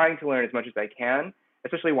 But trying to learn as much as I can,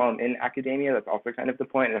 especially while I'm in academia. That's also kind of the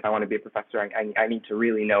point. And if I want to be a professor, I need to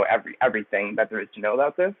really know everything that there is to know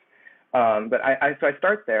about this. So I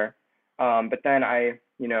start there. But then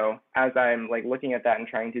as I'm like looking at that and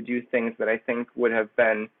trying to do things that I think would have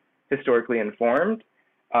been historically informed,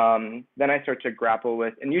 then I start to grapple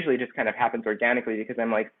with, and usually it just kind of happens organically, because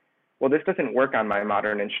I'm like, well, this doesn't work on my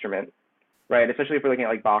modern instrument, right? Especially if we're looking at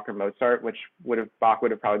like Bach or Mozart, Bach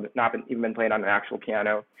would have probably not even been played on an actual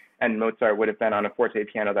piano, and Mozart would have been on a forte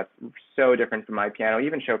piano that's so different from my piano,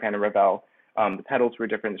 even Chopin and Ravel. The pedals were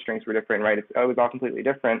different, the strings were different, right? It was all completely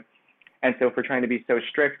different. And so if we're trying to be so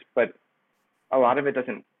strict, but a lot of it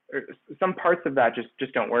doesn't, or some parts of that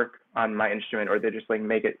just don't work on my instrument, or they just like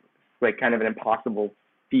make it like kind of an impossible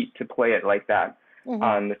feat to play it like that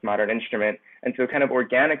on this modern instrument. And so kind of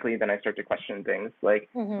organically, then I start to question things like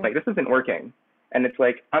this isn't working. And it's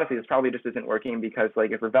like, honestly, this probably just isn't working because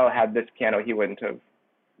like if Ravel had this piano, he wouldn't have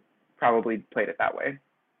probably played it that way.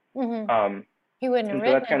 He wouldn't have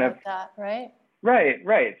written it like that, right?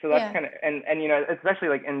 Right. So that's kind of, and you know, especially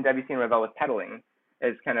like in Debussy and Ravel with pedaling,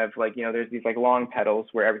 is kind of like, you know, there's these like long pedals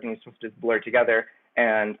where everything is supposed to blur together.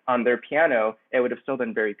 And on their piano, it would have still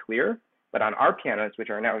been very clear. But on our pianos, which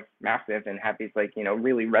are now massive and have these like, you know,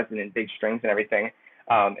 really resonant big strings and everything,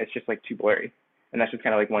 it's just like too blurry. And that's just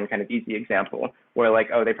kind of like one kind of easy example where like,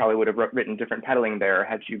 oh, they probably would have written different pedaling there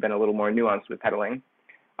had you been a little more nuanced with pedaling.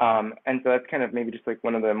 And so that's kind of maybe just like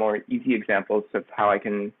one of the more easy examples of how I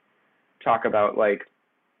can talk about like,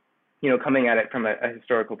 you know, coming at it from a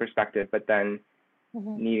historical perspective, but then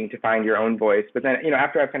needing to find your own voice. But then, you know,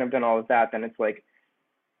 after I've kind of done all of that, then it's like,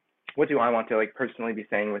 what do I want to like personally be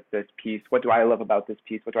saying with this piece? What do I love about this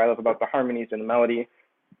piece? What do I love about the harmonies and the melody?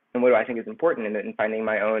 And what do I think is important in it, and finding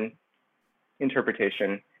my own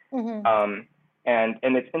interpretation. And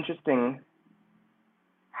it's interesting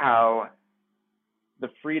how the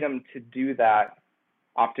freedom to do that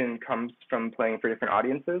often comes from playing for different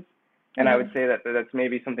audiences. And I would say that that's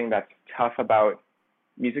maybe something that's tough about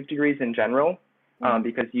music degrees in general,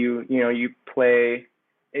 because you play,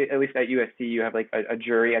 at least at USC, you have like a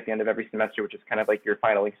jury at the end of every semester, which is kind of like your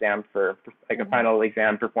final exam for like a final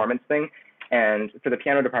exam performance thing. And for the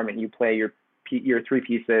piano department, you play your three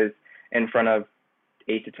pieces in front of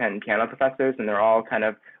 8 to 10 piano professors, and they're all kind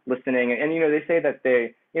of listening. And, you know, they say that they're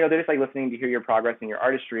just like listening to hear your progress and your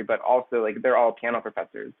artistry, but also like they're all piano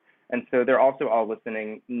professors. And so they're also all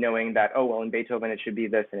listening, knowing that, oh, well, in Beethoven, it should be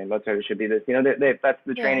this, and in Mozart, it should be this. You know, that's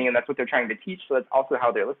the training, and that's what they're trying to teach. So that's also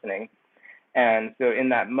how they're listening. And so in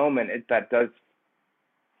that moment, that does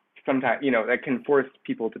sometimes, you know, that can force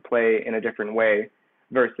people to play in a different way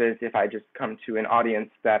versus if I just come to an audience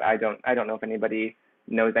that I don't know if anybody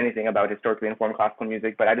knows anything about historically informed classical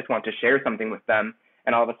music, but I just want to share something with them.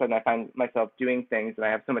 And all of a sudden I find myself doing things and I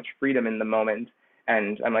have so much freedom in the moment.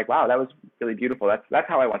 And I'm like, wow, that was really beautiful. That's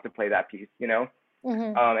how I want to play that piece, you know?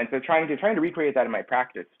 And so trying to recreate that in my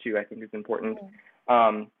practice too, I think is important.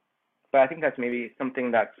 But I think that's maybe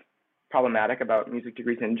something that's problematic about music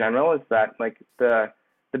degrees in general, is that like the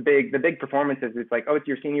big performances, it's like, oh, it's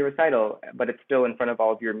your senior recital, but it's still in front of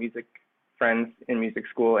all of your music friends in music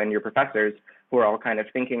school and your professors who are all kind of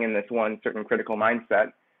thinking in this one certain critical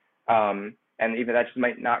mindset. And even that just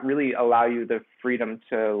might not really allow you the freedom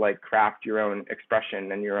to like craft your own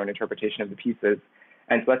expression and your own interpretation of the pieces.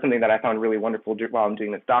 And so that's something that I found really wonderful while I'm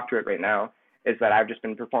doing this doctorate right now, is that I've just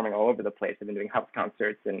been performing all over the place. I've been doing house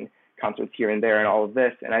concerts and concerts here and there and all of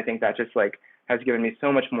this. And I think that just like has given me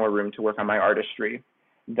so much more room to work on my artistry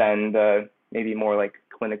than the maybe more like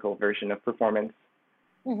clinical version of performance.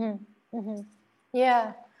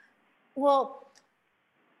 Yeah. Well,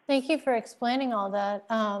 thank you for explaining all that.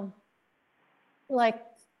 Like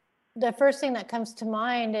the first thing that comes to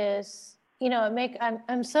mind is, you know,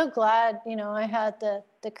 I'm so glad, you know, I had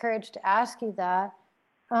the courage to ask you that.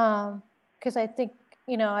 Because I think,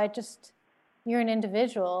 you know, you're an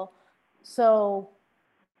individual. So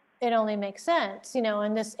it only makes sense, you know,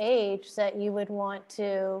 in this age that you would want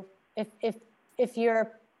to, if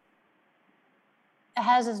you're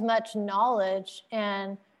has as much knowledge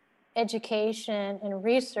and education and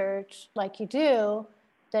research like you do,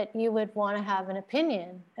 that you would want to have an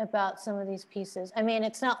opinion about some of these pieces. I mean,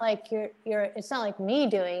 it's not like it's not like me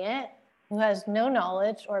doing it, who has no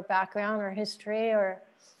knowledge or background or history or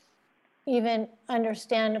even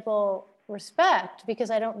understandable respect, because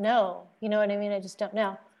I don't know. You know what I mean? I just don't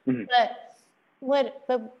know. But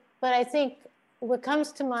I think what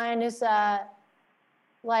comes to mind is that,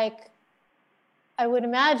 like, I would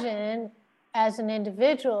imagine as an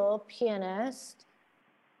individual pianist,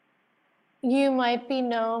 you might be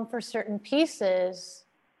known for certain pieces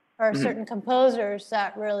or certain composers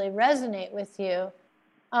that really resonate with you.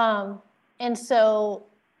 And so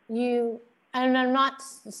and I'm not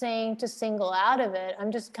saying to single out of it,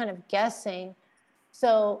 I'm just kind of guessing.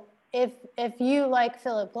 So if you like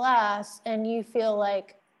Philip Glass and you feel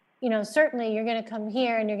like, you know, certainly you're going to come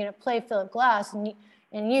here and you're going to play Philip Glass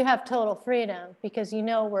and you have total freedom, because you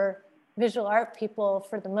know we're visual art people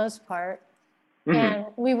for the most part, and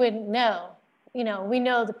we wouldn't know. You know, we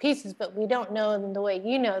know the pieces, but we don't know them the way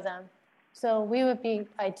you know them. So we would be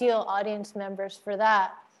ideal audience members for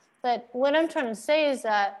that. But what I'm trying to say is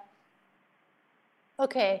that,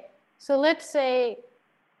 okay, So let's say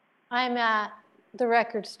I'm at the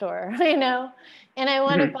record store, you know, and I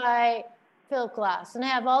want to buy Philip Glass, and I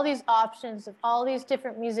have all these options of all these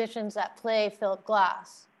different musicians that play Philip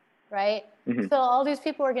Glass, right? So all these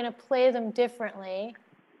people are going to play them differently,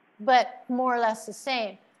 but more or less the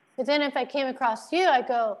same. But then if I came across you, I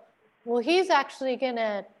go, well, he's actually going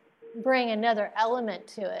to bring another element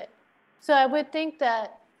to it. So I would think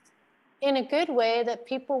that in a good way that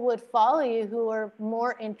people would follow you who are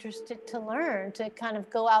more interested to learn, to kind of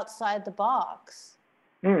go outside the box.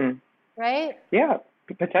 Right? Yeah,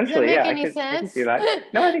 potentially. Does that make Yeah, any I can sense? see that.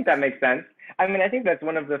 No, I think that makes sense. I mean, I think that's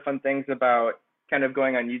one of the fun things about kind of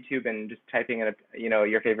going on YouTube and just typing in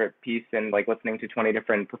your favorite piece and like listening to 20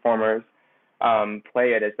 different performers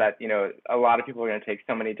play it, is that, a lot of people are going to take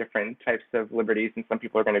so many different types of liberties, and some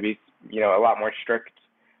people are going to be, a lot more strict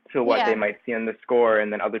to what they might see in the score,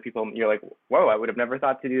 and then other people, you're like, whoa, I would have never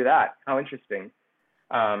thought to do that. How interesting.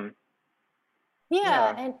 I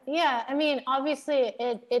mean, obviously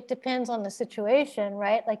it depends on the situation,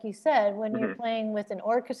 right? Like you said, when you're playing with an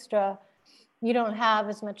orchestra, you don't have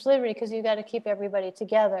as much liberty because you got to keep everybody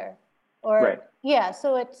together. Or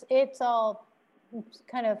so it's all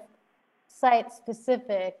kind of site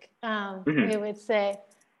specific, we would say.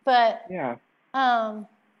 But I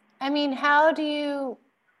mean, how do you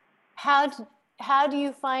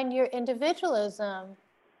find your individualism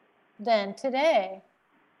then today?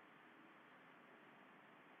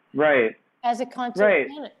 Right. As a concert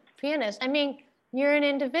pianist. I mean, you're an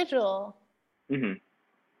individual.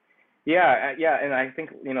 Yeah, and I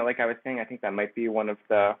think, like I was saying, I think that might be one of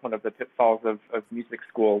the pitfalls of music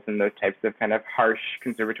schools and those types of kind of harsh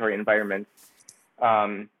conservatory environments.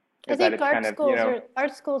 I think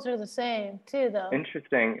art schools are the same too, though.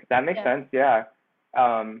 Interesting. That makes sense. Yeah.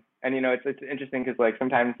 And it's interesting because like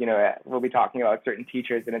sometimes we'll be talking about certain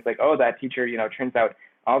teachers, and it's like, oh, that teacher turns out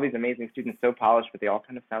all these amazing students, so polished, but they all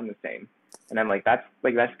kind of sound the same. And I'm like, that's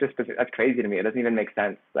crazy to me. It doesn't even make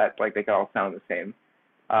sense that like they could all sound the same.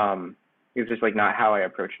 It's just like not how I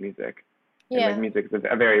approach music. And like music is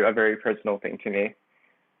a very personal thing to me.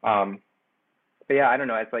 But yeah, I don't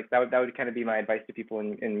know. It's like that would kind of be my advice to people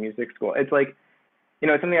in music school. It's like,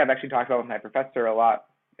 it's something I've actually talked about with my professor a lot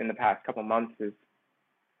in the past couple months. Is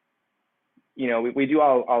we do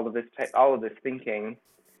all of this thinking,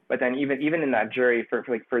 but then even in that jury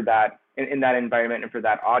for that in that environment and for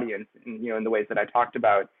that audience, in the ways that I talked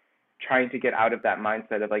about, trying to get out of that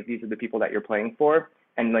mindset of like these are the people that you're playing for,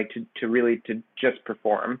 and like to really just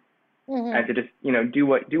perform and to just do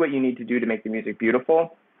what you need to do to make the music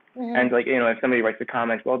beautiful. And like if somebody writes a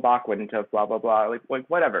comment, well, Bach wouldn't have blah blah blah, like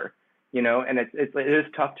whatever, and it is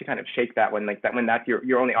tough to kind of shake that when that's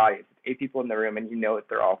your only audience. It's 8 people in the room, and that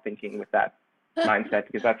they're all thinking with that mindset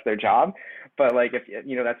because that's their job. But like if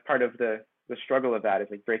that's part of the struggle of that, is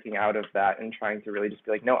like breaking out of that and trying to really just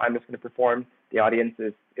be like, no, I'm just going to perform. The audience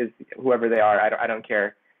is whoever they are. I don't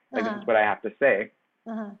care. Like this is what I have to say.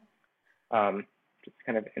 It's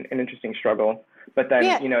kind of an interesting struggle. But then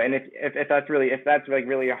and if that's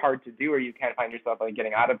really hard to do, or you can't find yourself like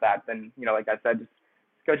getting out of that, then like I said, just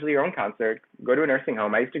schedule your own concert. Go to a nursing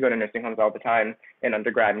home. I used to go to nursing homes all the time in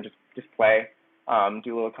undergrad and just play,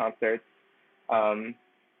 do little concerts. And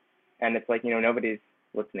it's like, nobody's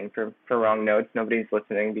listening for wrong notes. Nobody's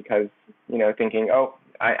listening because, thinking, oh,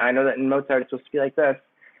 I know that in Mozart it's supposed to be like this.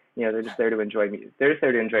 They're just there to enjoy music. They're just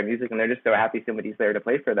there to enjoy music, and they're just so happy somebody's there to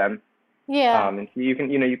play for them. Yeah. And so you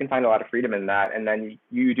can find a lot of freedom in that, and then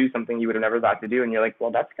you do something you would have never thought to do, and you're like,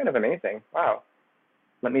 well, that's kind of amazing. Wow.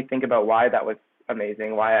 Let me think about why that was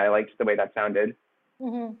amazing, why I liked the way that sounded.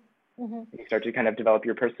 You start to kind of develop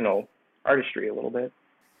your personal artistry a little bit.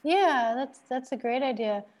 Yeah, that's a great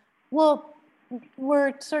idea. Well,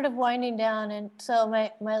 we're sort of winding down, and so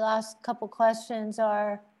my last couple questions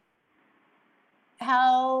are,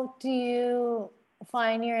 how do you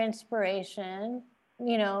find your inspiration?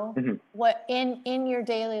 What in your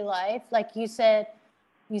daily life? Like you said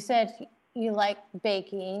you like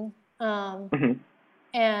baking,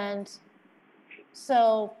 and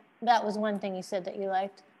so that was one thing you said that you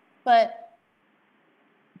liked. But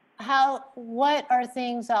what are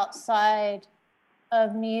things outside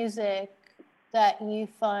of music that you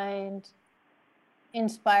find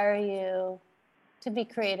inspire you to be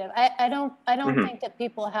creative? I don't think that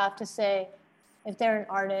people have to say, if they're an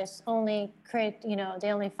artist, only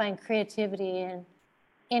they only find creativity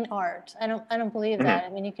in art. I don't believe that. I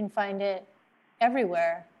mean, you can find it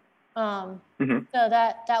everywhere. So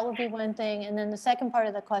that would be one thing. And then the second part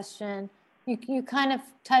of the question, you kind of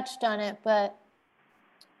touched on it, but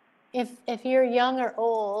if you're young or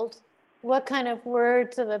old, what kind of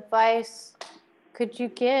words of advice could you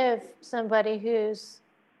give somebody who's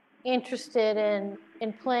interested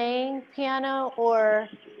in playing piano, or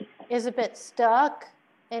is a bit stuck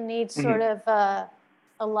and needs sort of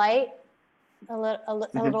a light, a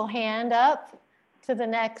little hand up to the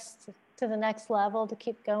next level to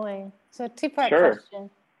keep going? So, two-part Sure. question.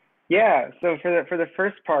 Yeah. So for the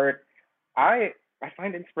first part, I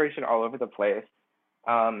find inspiration all over the place.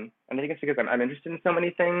 And I think it's because I'm interested in so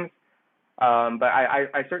many things. But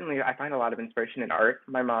I certainly I find a lot of inspiration in art.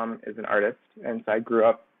 My mom is an artist, and so I grew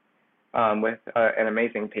up with an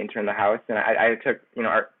amazing painter in the house, and I took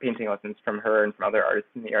art painting lessons from her and from other artists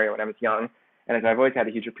in the area when I was young, and I've always had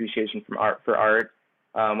a huge appreciation for art.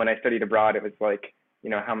 When I studied abroad, it was like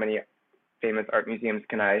how many famous art museums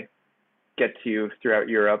can I get to throughout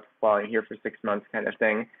Europe while I'm here for 6 months, kind of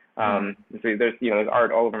thing. So there's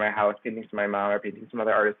art all over my house, paintings from my mom, or paintings from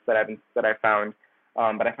other artists that I found.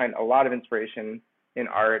 But I find a lot of inspiration in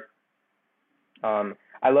art. I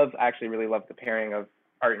actually really love the pairing of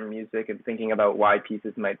art and music and thinking about why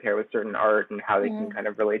pieces might pair with certain art and how they can kind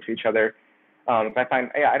of relate to each other. I don't know,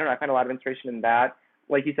 I find a lot of inspiration in that.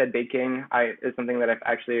 Like you said, baking is something that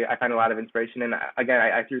I find a lot of inspiration in. Again,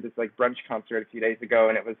 I threw this like brunch concert a few days ago,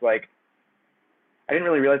 and it was like I didn't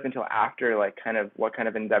really realize until after like kind of what kind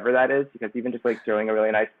of endeavor that is, because even just like throwing a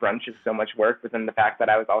really nice brunch is so much work. But then the fact that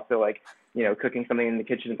I was also like cooking something in the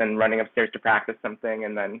kitchen and then running upstairs to practice something,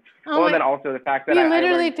 and then and then also the fact that you I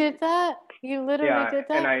literally learned, did that. You literally did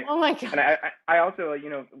that. Oh my god. And I also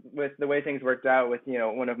with the way things worked out with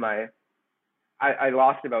one of my I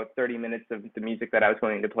lost about 30 minutes of the music that I was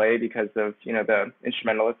going to play because of the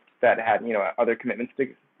instrumentalists that had other commitments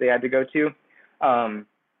they had to go to.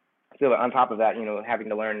 So on top of that, having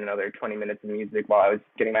to learn another 20 minutes of music while I was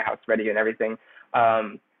getting my house ready and everything.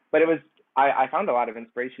 But I found a lot of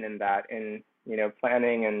inspiration in that, in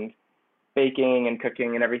planning and baking and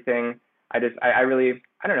cooking and everything. I really,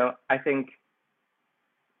 I don't know. I think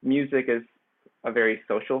music is a very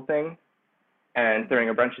social thing, and throwing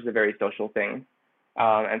a brunch is a very social thing.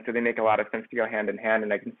 And so they make a lot of sense to go hand in hand,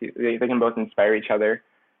 and I can see they can both inspire each other.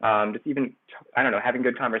 Just even, I don't know, having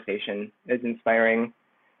good conversation is inspiring.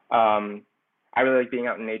 I really like being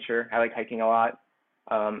out in nature. I like hiking a lot,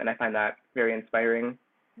 and I find that very inspiring.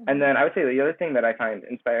 And then I would say the other thing that I find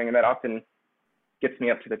inspiring and that often gets me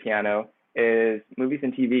up to the piano is movies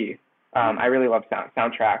and TV. I really love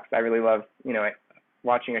soundtracks. I really love,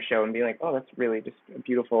 watching a show and being like, oh, that's really just a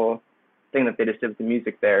beautiful thing that they just did with the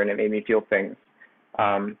music there, and it made me feel things.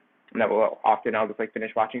 And that will often I'll just like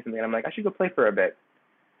finish watching something and I'm like, I should go play for a bit.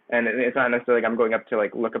 And it's not necessarily like I'm going up to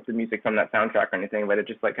like look up the music from that soundtrack or anything, but it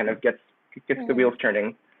just like kind of gets the wheels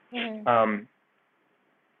turning. So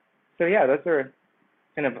yeah, those are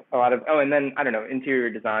kind of a lot of and then I don't know, interior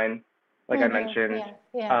design, like I mentioned.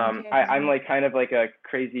 I'm like kind of like a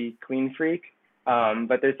crazy clean freak.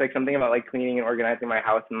 But there's like something about like cleaning and organizing my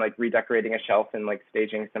house and like redecorating a shelf and like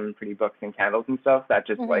staging some pretty books and candles and stuff that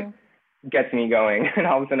just like gets me going. And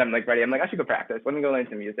all of a sudden I'm like ready. I'm like, I should go practice. Let me go learn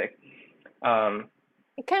some music.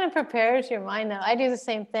 It kind of prepares your mind though. I do the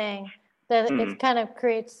same thing. That it kind of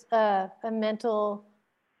creates a mental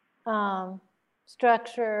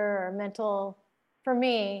structure or mental, for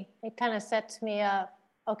me, it kind of sets me up.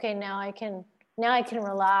 Okay, now I can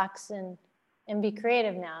relax and be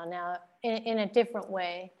creative now in a different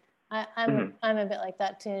way. I'm a bit like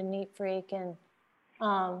that too, neat freak, and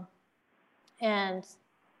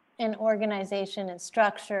organization and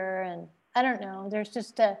structure, and I don't know, there's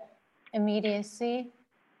just a immediacy,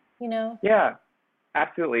 Yeah,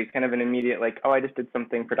 absolutely. Kind of an immediate like, oh, I just did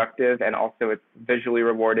something productive, and also it's visually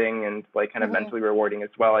rewarding and like kind of mentally rewarding as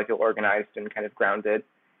well. I feel organized and kind of grounded.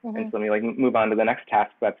 And so let me like move on to the next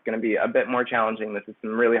task that's going to be a bit more challenging. This is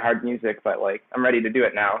some really hard music, but like I'm ready to do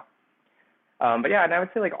it now. But yeah, and I would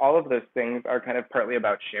say like all of those things are kind of partly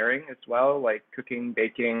about sharing as well, like cooking,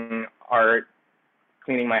 baking, art,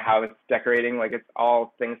 cleaning my house, decorating. Like it's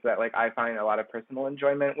all things that like I find a lot of personal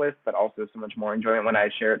enjoyment with, but also so much more enjoyment when I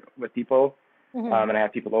share it with people. And I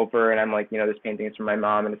have people over and I'm like, this painting is from my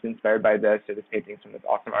mom and it's inspired by this, or this painting is from this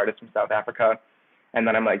awesome artist from South Africa. And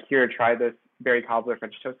then I'm like, here, try this berry cobbler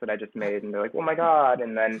French toast that I just made. And they're like, oh my God.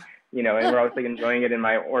 And then, and we're always like enjoying it in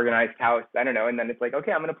my organized house. I don't know. And then it's like,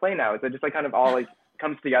 okay, I'm going to play now. So it just like kind of all like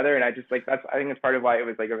comes together. And I just like, I think that's part of why it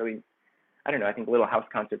was like a really, I don't know, I think little house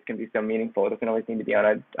concerts can be so meaningful. It doesn't always need to be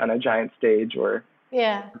on a giant stage or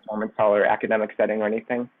performance hall or academic setting or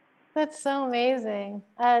anything. That's so amazing.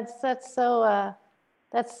 That's so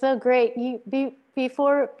great.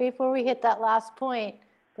 Before we hit that last point,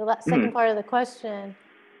 the second part of the question,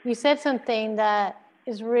 you said something that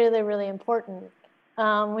is really, really important.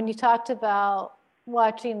 When you talked about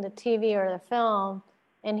watching the TV or the film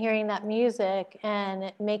and hearing that music and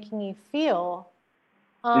it making you feel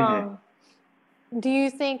Hmm. Um, do you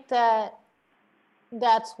think that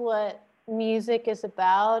that's what music is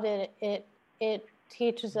about? It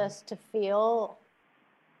teaches us to feel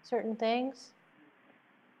certain things.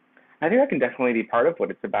 I think that can definitely be part of what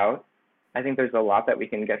it's about. I think there's a lot that we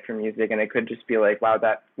can get from music, and it could just be like, wow,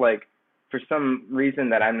 that like for some reason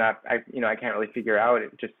that I'm not, I can't really figure out,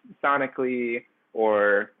 it just sonically,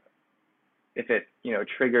 or if it,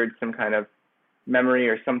 triggered some kind of memory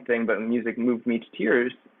or something, but music moved me to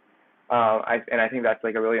tears. And I think that's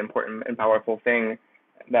like a really important and powerful thing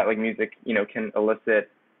that like music, can elicit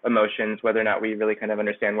emotions, whether or not we really kind of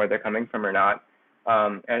understand where they're coming from or not.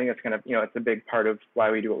 And I think that's kind of, it's a big part of why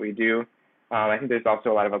we do what we do. I think there's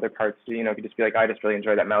also a lot of other parts too, you could just be like, I just really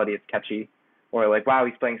enjoy that melody, it's catchy, or like, wow,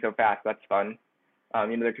 he's playing so fast, that's fun.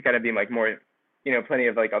 There could kind of be like more, plenty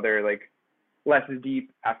of like other like less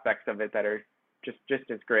deep aspects of it that are just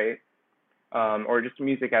as great. Or just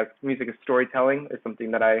music as storytelling is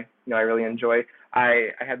something that I really enjoy. I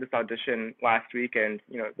had this audition last week, and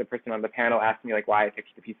the person on the panel asked me like why I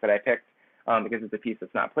picked the piece that I picked, because it's a piece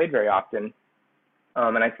that's not played very often.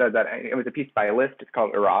 And I said that it was a piece by Liszt. It's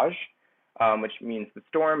called Orage, which means the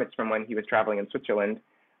storm. It's from when he was traveling in Switzerland.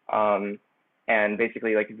 Um, and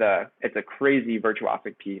basically, like it's a crazy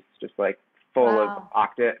virtuosic piece, just like full of Wow.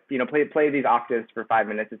 octave. Play these octaves for 5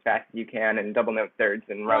 minutes as fast as you can, and double note thirds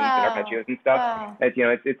and rums and Wow. arpeggios and stuff. Wow.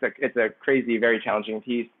 It's a crazy, very challenging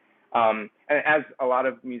piece. And as a lot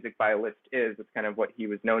of music by Liszt is, it's kind of what he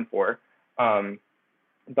was known for. Um,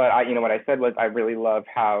 but what I said was I really love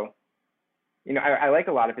how I like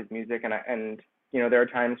a lot of his music, and there are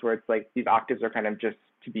times where it's like these octaves are kind of just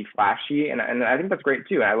to be flashy, and I think that's great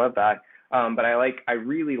too. I love that. But I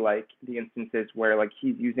really like the instances where like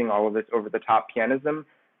he's using all of this over the top pianism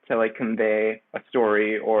to like convey a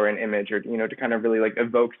story or an image, or to kind of really like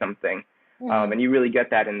evoke something. Hmm. And you really get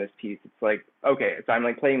that in this piece. It's like, okay, so I'm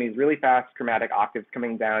like playing these really fast chromatic octaves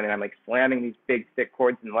coming down, and I'm like slamming these big thick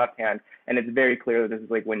chords in the left hand, and it's very clear that this is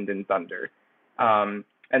like wind and thunder.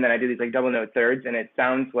 And then I do these like double note thirds, and it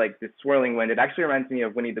sounds like this swirling wind. It actually reminds me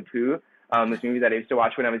of Winnie the Pooh, this movie that I used to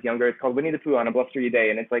watch when I was younger. It's called Winnie the Pooh on a Blustery Day,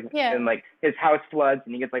 and it's like, Yeah. and like his house floods,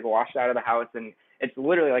 and he gets like washed out of the house, and it's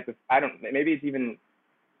literally like this. I don't, maybe it's even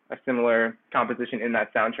a similar composition in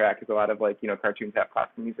that soundtrack, because a lot of like cartoons have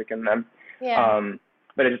classical music in them. Yeah. Um,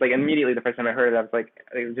 but it just like immediately the first time I heard it, I was like,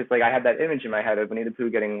 it was just like I had that image in my head of Winnie the Pooh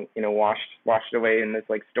getting washed away in this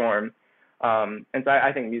like storm. And so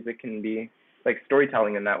I think music can be like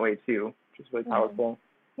storytelling in that way too, which is really Hmm. powerful.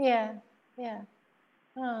 Yeah. Yeah.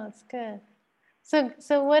 Oh, that's good.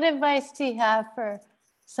 So what advice do you have for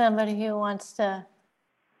somebody who wants to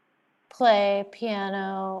play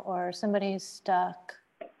piano, or somebody who's stuck,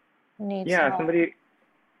 needs Yeah, help? somebody.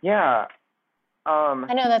 Yeah.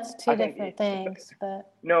 I know that's two I think different things,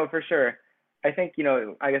 but no, for sure. I think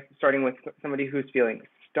I guess starting with somebody who's feeling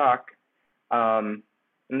stuck. Um,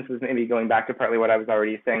 and this is maybe going back to partly what I was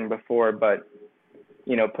already saying before, but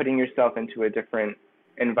putting yourself into a different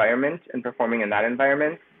environment and performing in that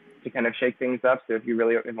environment to kind of shake things up. So if you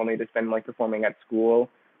really have only just been like performing at school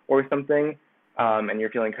or something, and you're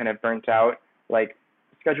feeling kind of burnt out, like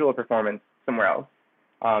schedule a performance somewhere else.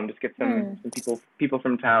 Just get hmm. some people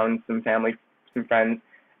from town, some family, some friends,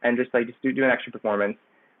 and just do an extra performance.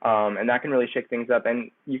 And that can really shake things up. And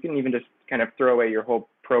you can even just kind of throw away your whole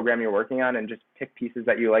program you're working on and just pick pieces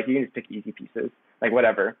that you like. You can just pick easy pieces, like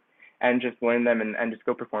whatever, and just learn them, and just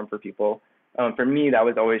go perform for people. For me, that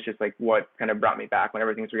was always just like what kind of brought me back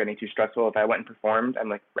whenever things were getting too stressful. If I went and performed, I'm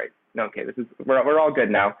like, right, no, okay, we're all good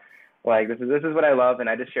now. Like this is what I love, and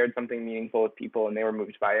I just shared something meaningful with people, and they were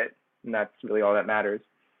moved by it, and that's really all that matters.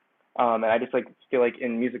 And I just like feel like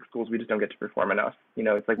in music schools we just don't get to perform enough.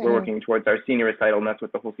 It's like we're Hmm. working towards our senior recital, and that's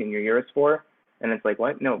what the whole senior year is for. And it's like,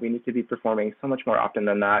 what? No, we need to be performing so much more often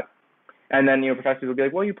than that. And then professors will be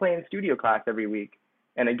like, well, you play in studio class every week.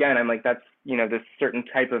 And again, I'm like, that's this certain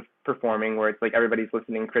type of performing where it's like everybody's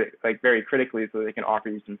listening like very critically, so they can offer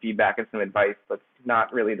you some feedback and some advice. But it's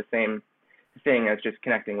not really the same thing as just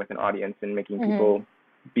connecting with an audience and making Hmm. people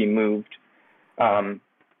be moved. Um,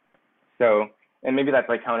 so, and maybe that's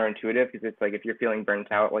like counterintuitive, because it's like if you're feeling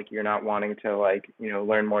burnt out, like you're not wanting to like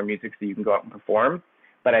learn more music so you can go out and perform.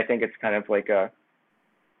 But I think it's kind of like I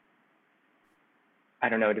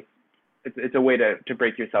don't know, just it's a way to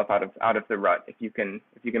break yourself out of the rut, if you can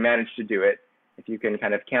manage to do it. If you can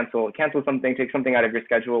kind of cancel something, take something out of your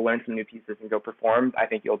schedule, learn some new pieces, and go perform, I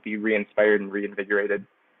think you'll be re-inspired and reinvigorated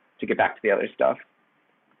to get back to the other stuff.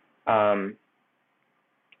 Um,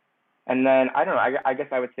 and then I don't know. I guess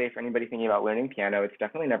I would say for anybody thinking about learning piano, it's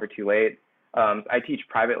definitely never too late. I teach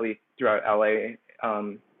privately throughout LA,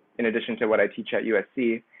 in addition to what I teach at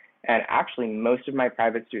USC, And actually, most of my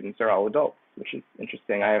private students are all adults, which is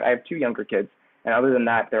interesting. I have two younger kids, and other than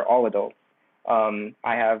that, they're all adults. I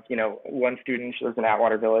have, one student, she lives in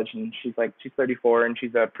Atwater Village, and she's 34, and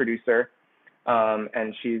she's a producer,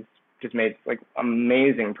 and she's just made like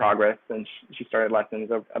amazing progress, and she started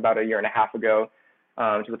lessons about a year and a half ago,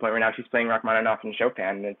 to the point where now she's playing Rachmaninoff and Chopin,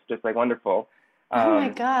 and it's just like wonderful. Oh my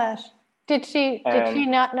gosh. Did she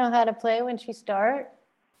not know how to play when she started?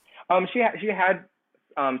 She had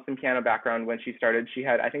some piano background when she started.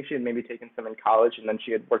 I think she had maybe taken some in college, and then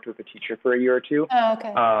she had worked with a teacher for a year or two. Oh,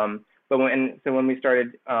 okay. But when we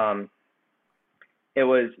started, it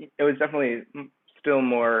was definitely still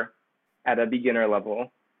more at a beginner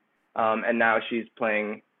level. And now she's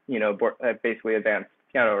playing, basically advanced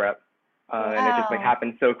piano rep. And it just like Wow.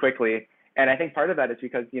 happened so quickly. And I think part of that is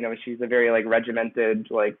because, she's a very like regimented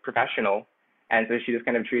like professional. And so she just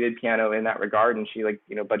kind of treated piano in that regard, and she like,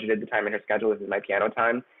 budgeted the time in her schedule. This is my piano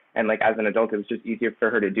time. And like as an adult, it was just easier for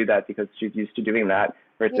her to do that because she's used to doing that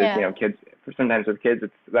versus, Yeah. kids, sometimes with kids,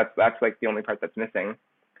 that's like the only part that's missing.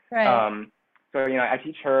 Right. Um, so, I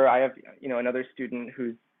teach her. I have, another student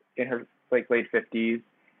who's in her like late 50s,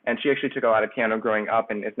 and she actually took a lot of piano growing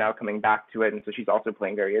up and is now coming back to it. And so she's also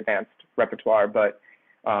playing very advanced repertoire, but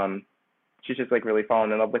she's just like really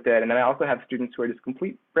fallen in love with it. And then I also have students who are just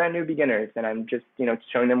complete brand new beginners, and I'm just,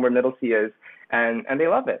 showing them where middle C is, and they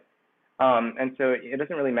love it. And so it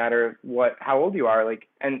doesn't really matter how old you are. Like,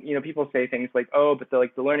 and, people say things like, oh, but the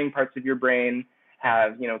learning parts of your brain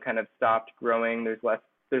have, kind of stopped growing. There's less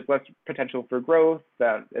potential for growth.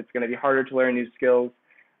 It's going to be harder to learn new skills,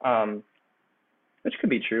 which could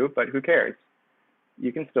be true, but who cares?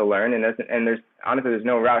 You can still learn, and there's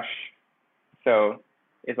no rush. So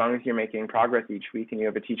as long as you're making progress each week and you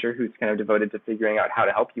have a teacher who's kind of devoted to figuring out how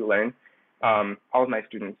to help you learn, all of my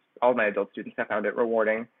adult students have found it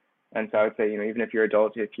rewarding. And so I would say, even if you're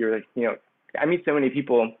adult, if you're, I meet so many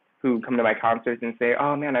people who come to my concerts and say,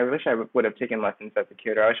 oh man, I wish I would have taken lessons as a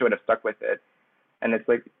kid, or I wish I would have stuck with it. And it's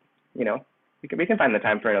like, we can find the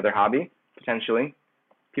time for another hobby, potentially.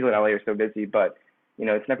 People in LA are so busy, but,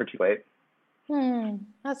 it's never too late.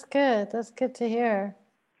 That's good. That's good to hear.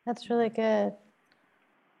 That's really good.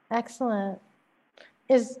 Excellent.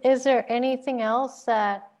 Is there anything else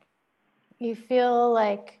that you feel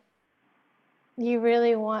like you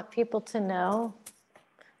really want people to know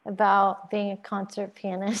about being a concert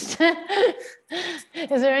pianist?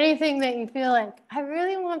 Is there anything that you feel like, I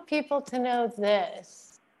really want people to know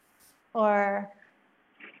this? Or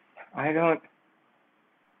I don't.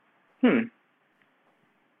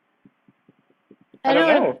 I don't don't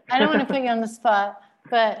know. want to put you on the spot,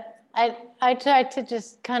 but I try to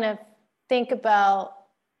just kind of think about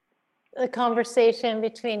the conversation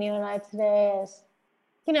between you and I today as,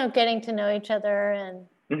 getting to know each other and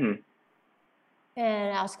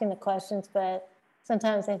asking the questions. But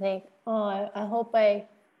sometimes I think, oh, I hope they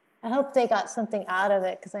got something out of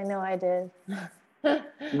it, because I know I did.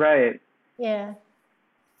 Right. Yeah.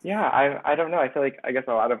 Yeah, I don't know. I feel like I guess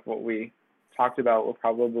a lot of what we talked about will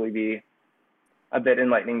probably be a bit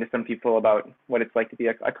enlightening to some people about what it's like to be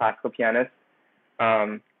a classical pianist.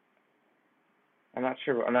 I'm not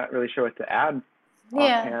really sure what to add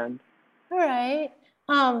offhand. All right.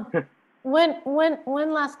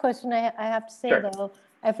 One last question I have to say, Sure. though,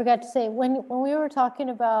 I forgot to say, when we were talking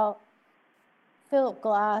about Philip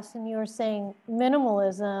Glass and you were saying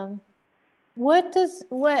minimalism,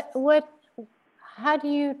 how do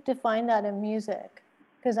you define that in music?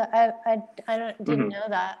 Because I didn't know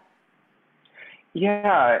that.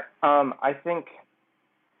 Yeah, I think,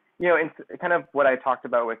 it's kind of what I talked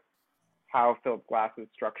about with how Philip Glass is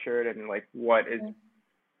structured and like what is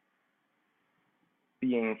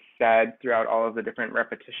being said throughout all of the different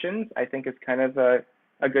repetitions, I think is kind of a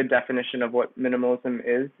good definition of what minimalism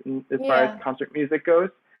is as far as concert music goes.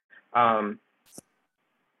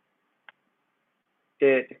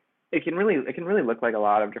 It can really look like a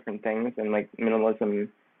lot of different things, and like minimalism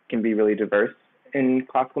can be really diverse in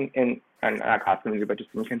classical and not classical music, but just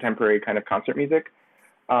in contemporary kind of concert music.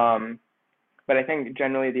 But I think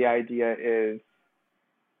generally the idea is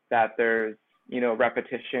that there's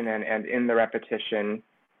repetition, and in the repetition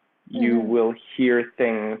you will hear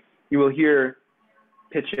things, you will hear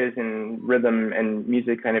pitches and rhythm and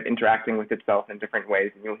music kind of interacting with itself in different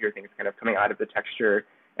ways, and you'll hear things kind of coming out of the texture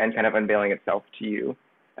and kind of unveiling itself to you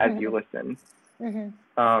as you listen.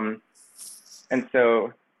 And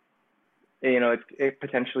so it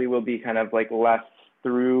potentially will be kind of like less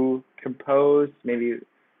through composed, maybe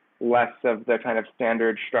less of the kind of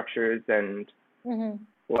standard structures and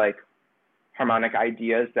like harmonic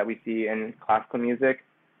ideas that we see in classical music.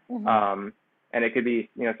 and it could be,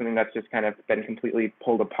 you know, something that's just kind of been completely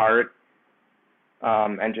pulled apart,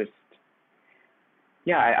 and just,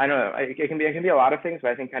 yeah, I don't know. It can be a lot of things,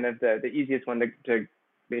 but I think kind of the easiest one to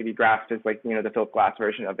maybe grasp is like, you know, the Philip Glass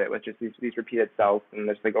version of it, with just these repeated cells, and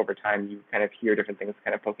there's like over time you kind of hear different things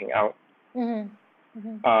kind of poking out. Mm-hmm.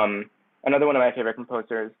 Mm-hmm. Another one of my favorite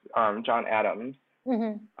composers, John Adams.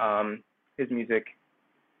 Mm-hmm. His music,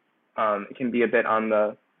 it can be a bit on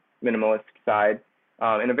the minimalist side,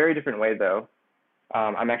 in a very different way though.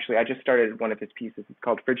 I just started one of his pieces. It's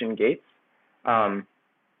called Phrygian Gates. Um,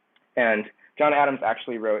 and John Adams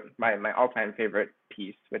actually wrote my all-time favorite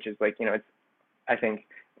piece, which is like, you know, it's, I think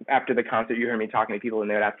after the concert you heard me talking to people and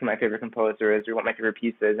they would ask who my favorite composer is or what my favorite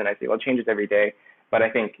piece is, and I say, well, it changes every day. But I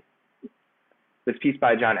think this piece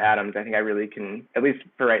by John Adams, I think I really can, at least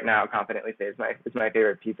for right now, confidently say is my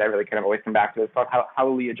favorite piece. I really kind of always come back to. It's called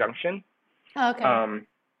Hallelujah Junction. Okay.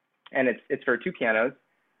 And it's for two pianos,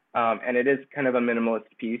 and it is kind of a minimalist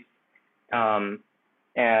piece. And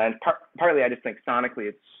partly I just think sonically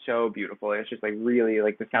it's so beautiful. It's just like really,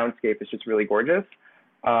 like the soundscape is just really gorgeous.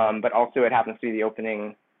 But also it happens to be the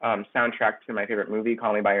opening soundtrack to my favorite movie,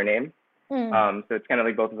 Call Me by Your Name. So it's kind of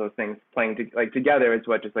like both of those things playing together is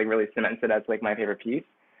what just like really cements it as like my favorite piece.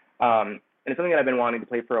 And it's something that I've been wanting to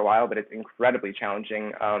play for a while, but it's incredibly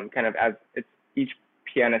challenging, kind of as it's each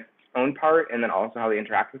pianist's own part and then also how they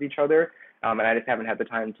interact with each other. And I just haven't had the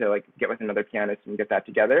time to like get with another pianist and get that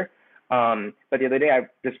together. But the other day I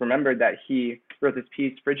just remembered that he wrote this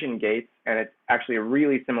piece, Phrygian Gates, and it's actually a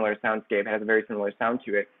really similar soundscape. It has a very similar sound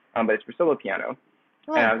to it, but it's for solo piano.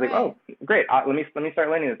 Oh, and I was great. like, oh, great. Let me start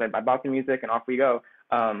learning this. I bought the music and off we go.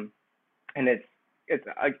 And it's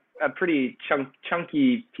a pretty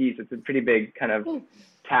chunky piece. It's a pretty big kind of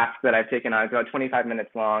task that I've taken on. It's about 25 minutes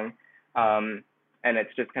long. And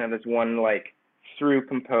it's just kind of this one like through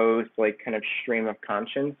composed like kind of stream of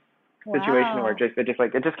conscience situation Wow. where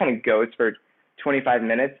it just kind of goes for 25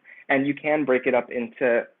 minutes, and you can break it up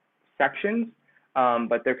into sections,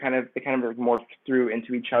 but they kind of morph through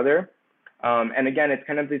into each other. And again, it's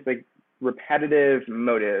kind of these like repetitive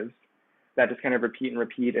motives that just kind of repeat and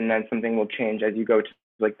repeat, and then something will change as you go to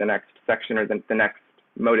like the next section or the next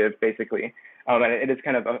motive, basically. And it is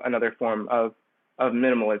kind of another form of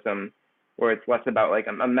minimalism, where it's less about like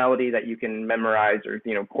a melody that you can memorize or,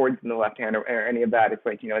 you know, chords in the left hand or any of that. It's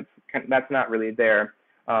like, you know, that's not really there.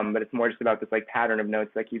 But it's more just about this like pattern of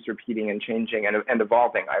notes that keeps repeating and changing and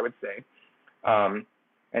evolving, I would say.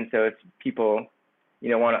 And so if people, you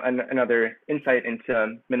know, want another insight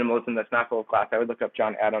into minimalism that's not Philip Glass, I would look up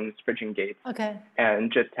John Adams' Phrygian Gates. Okay.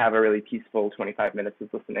 And just have a really peaceful 25 minutes of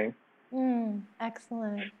listening.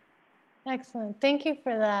 Excellent. Excellent. Thank you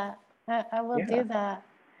for that. I will do Yeah. that.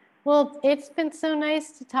 Well, it's been so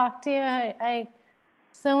nice to talk to you. I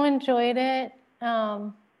so enjoyed it.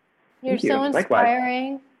 You're Thank you. so Likewise.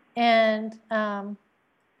 inspiring, and I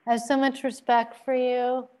have so much respect for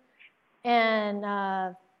you. And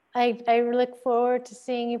I look forward to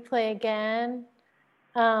seeing you play again.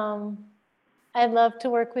 I'd love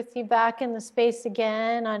to work with you back in the space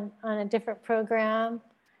again on a different program.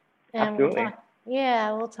 And Absolutely.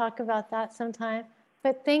 we'll talk about that sometime.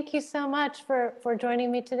 But thank you so much for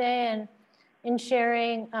joining me today and in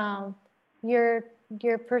sharing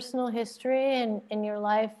your personal history and your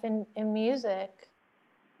life in music.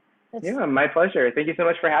 Yeah, my pleasure. Thank you so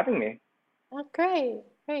much for having me. Oh, great.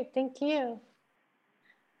 Thank you.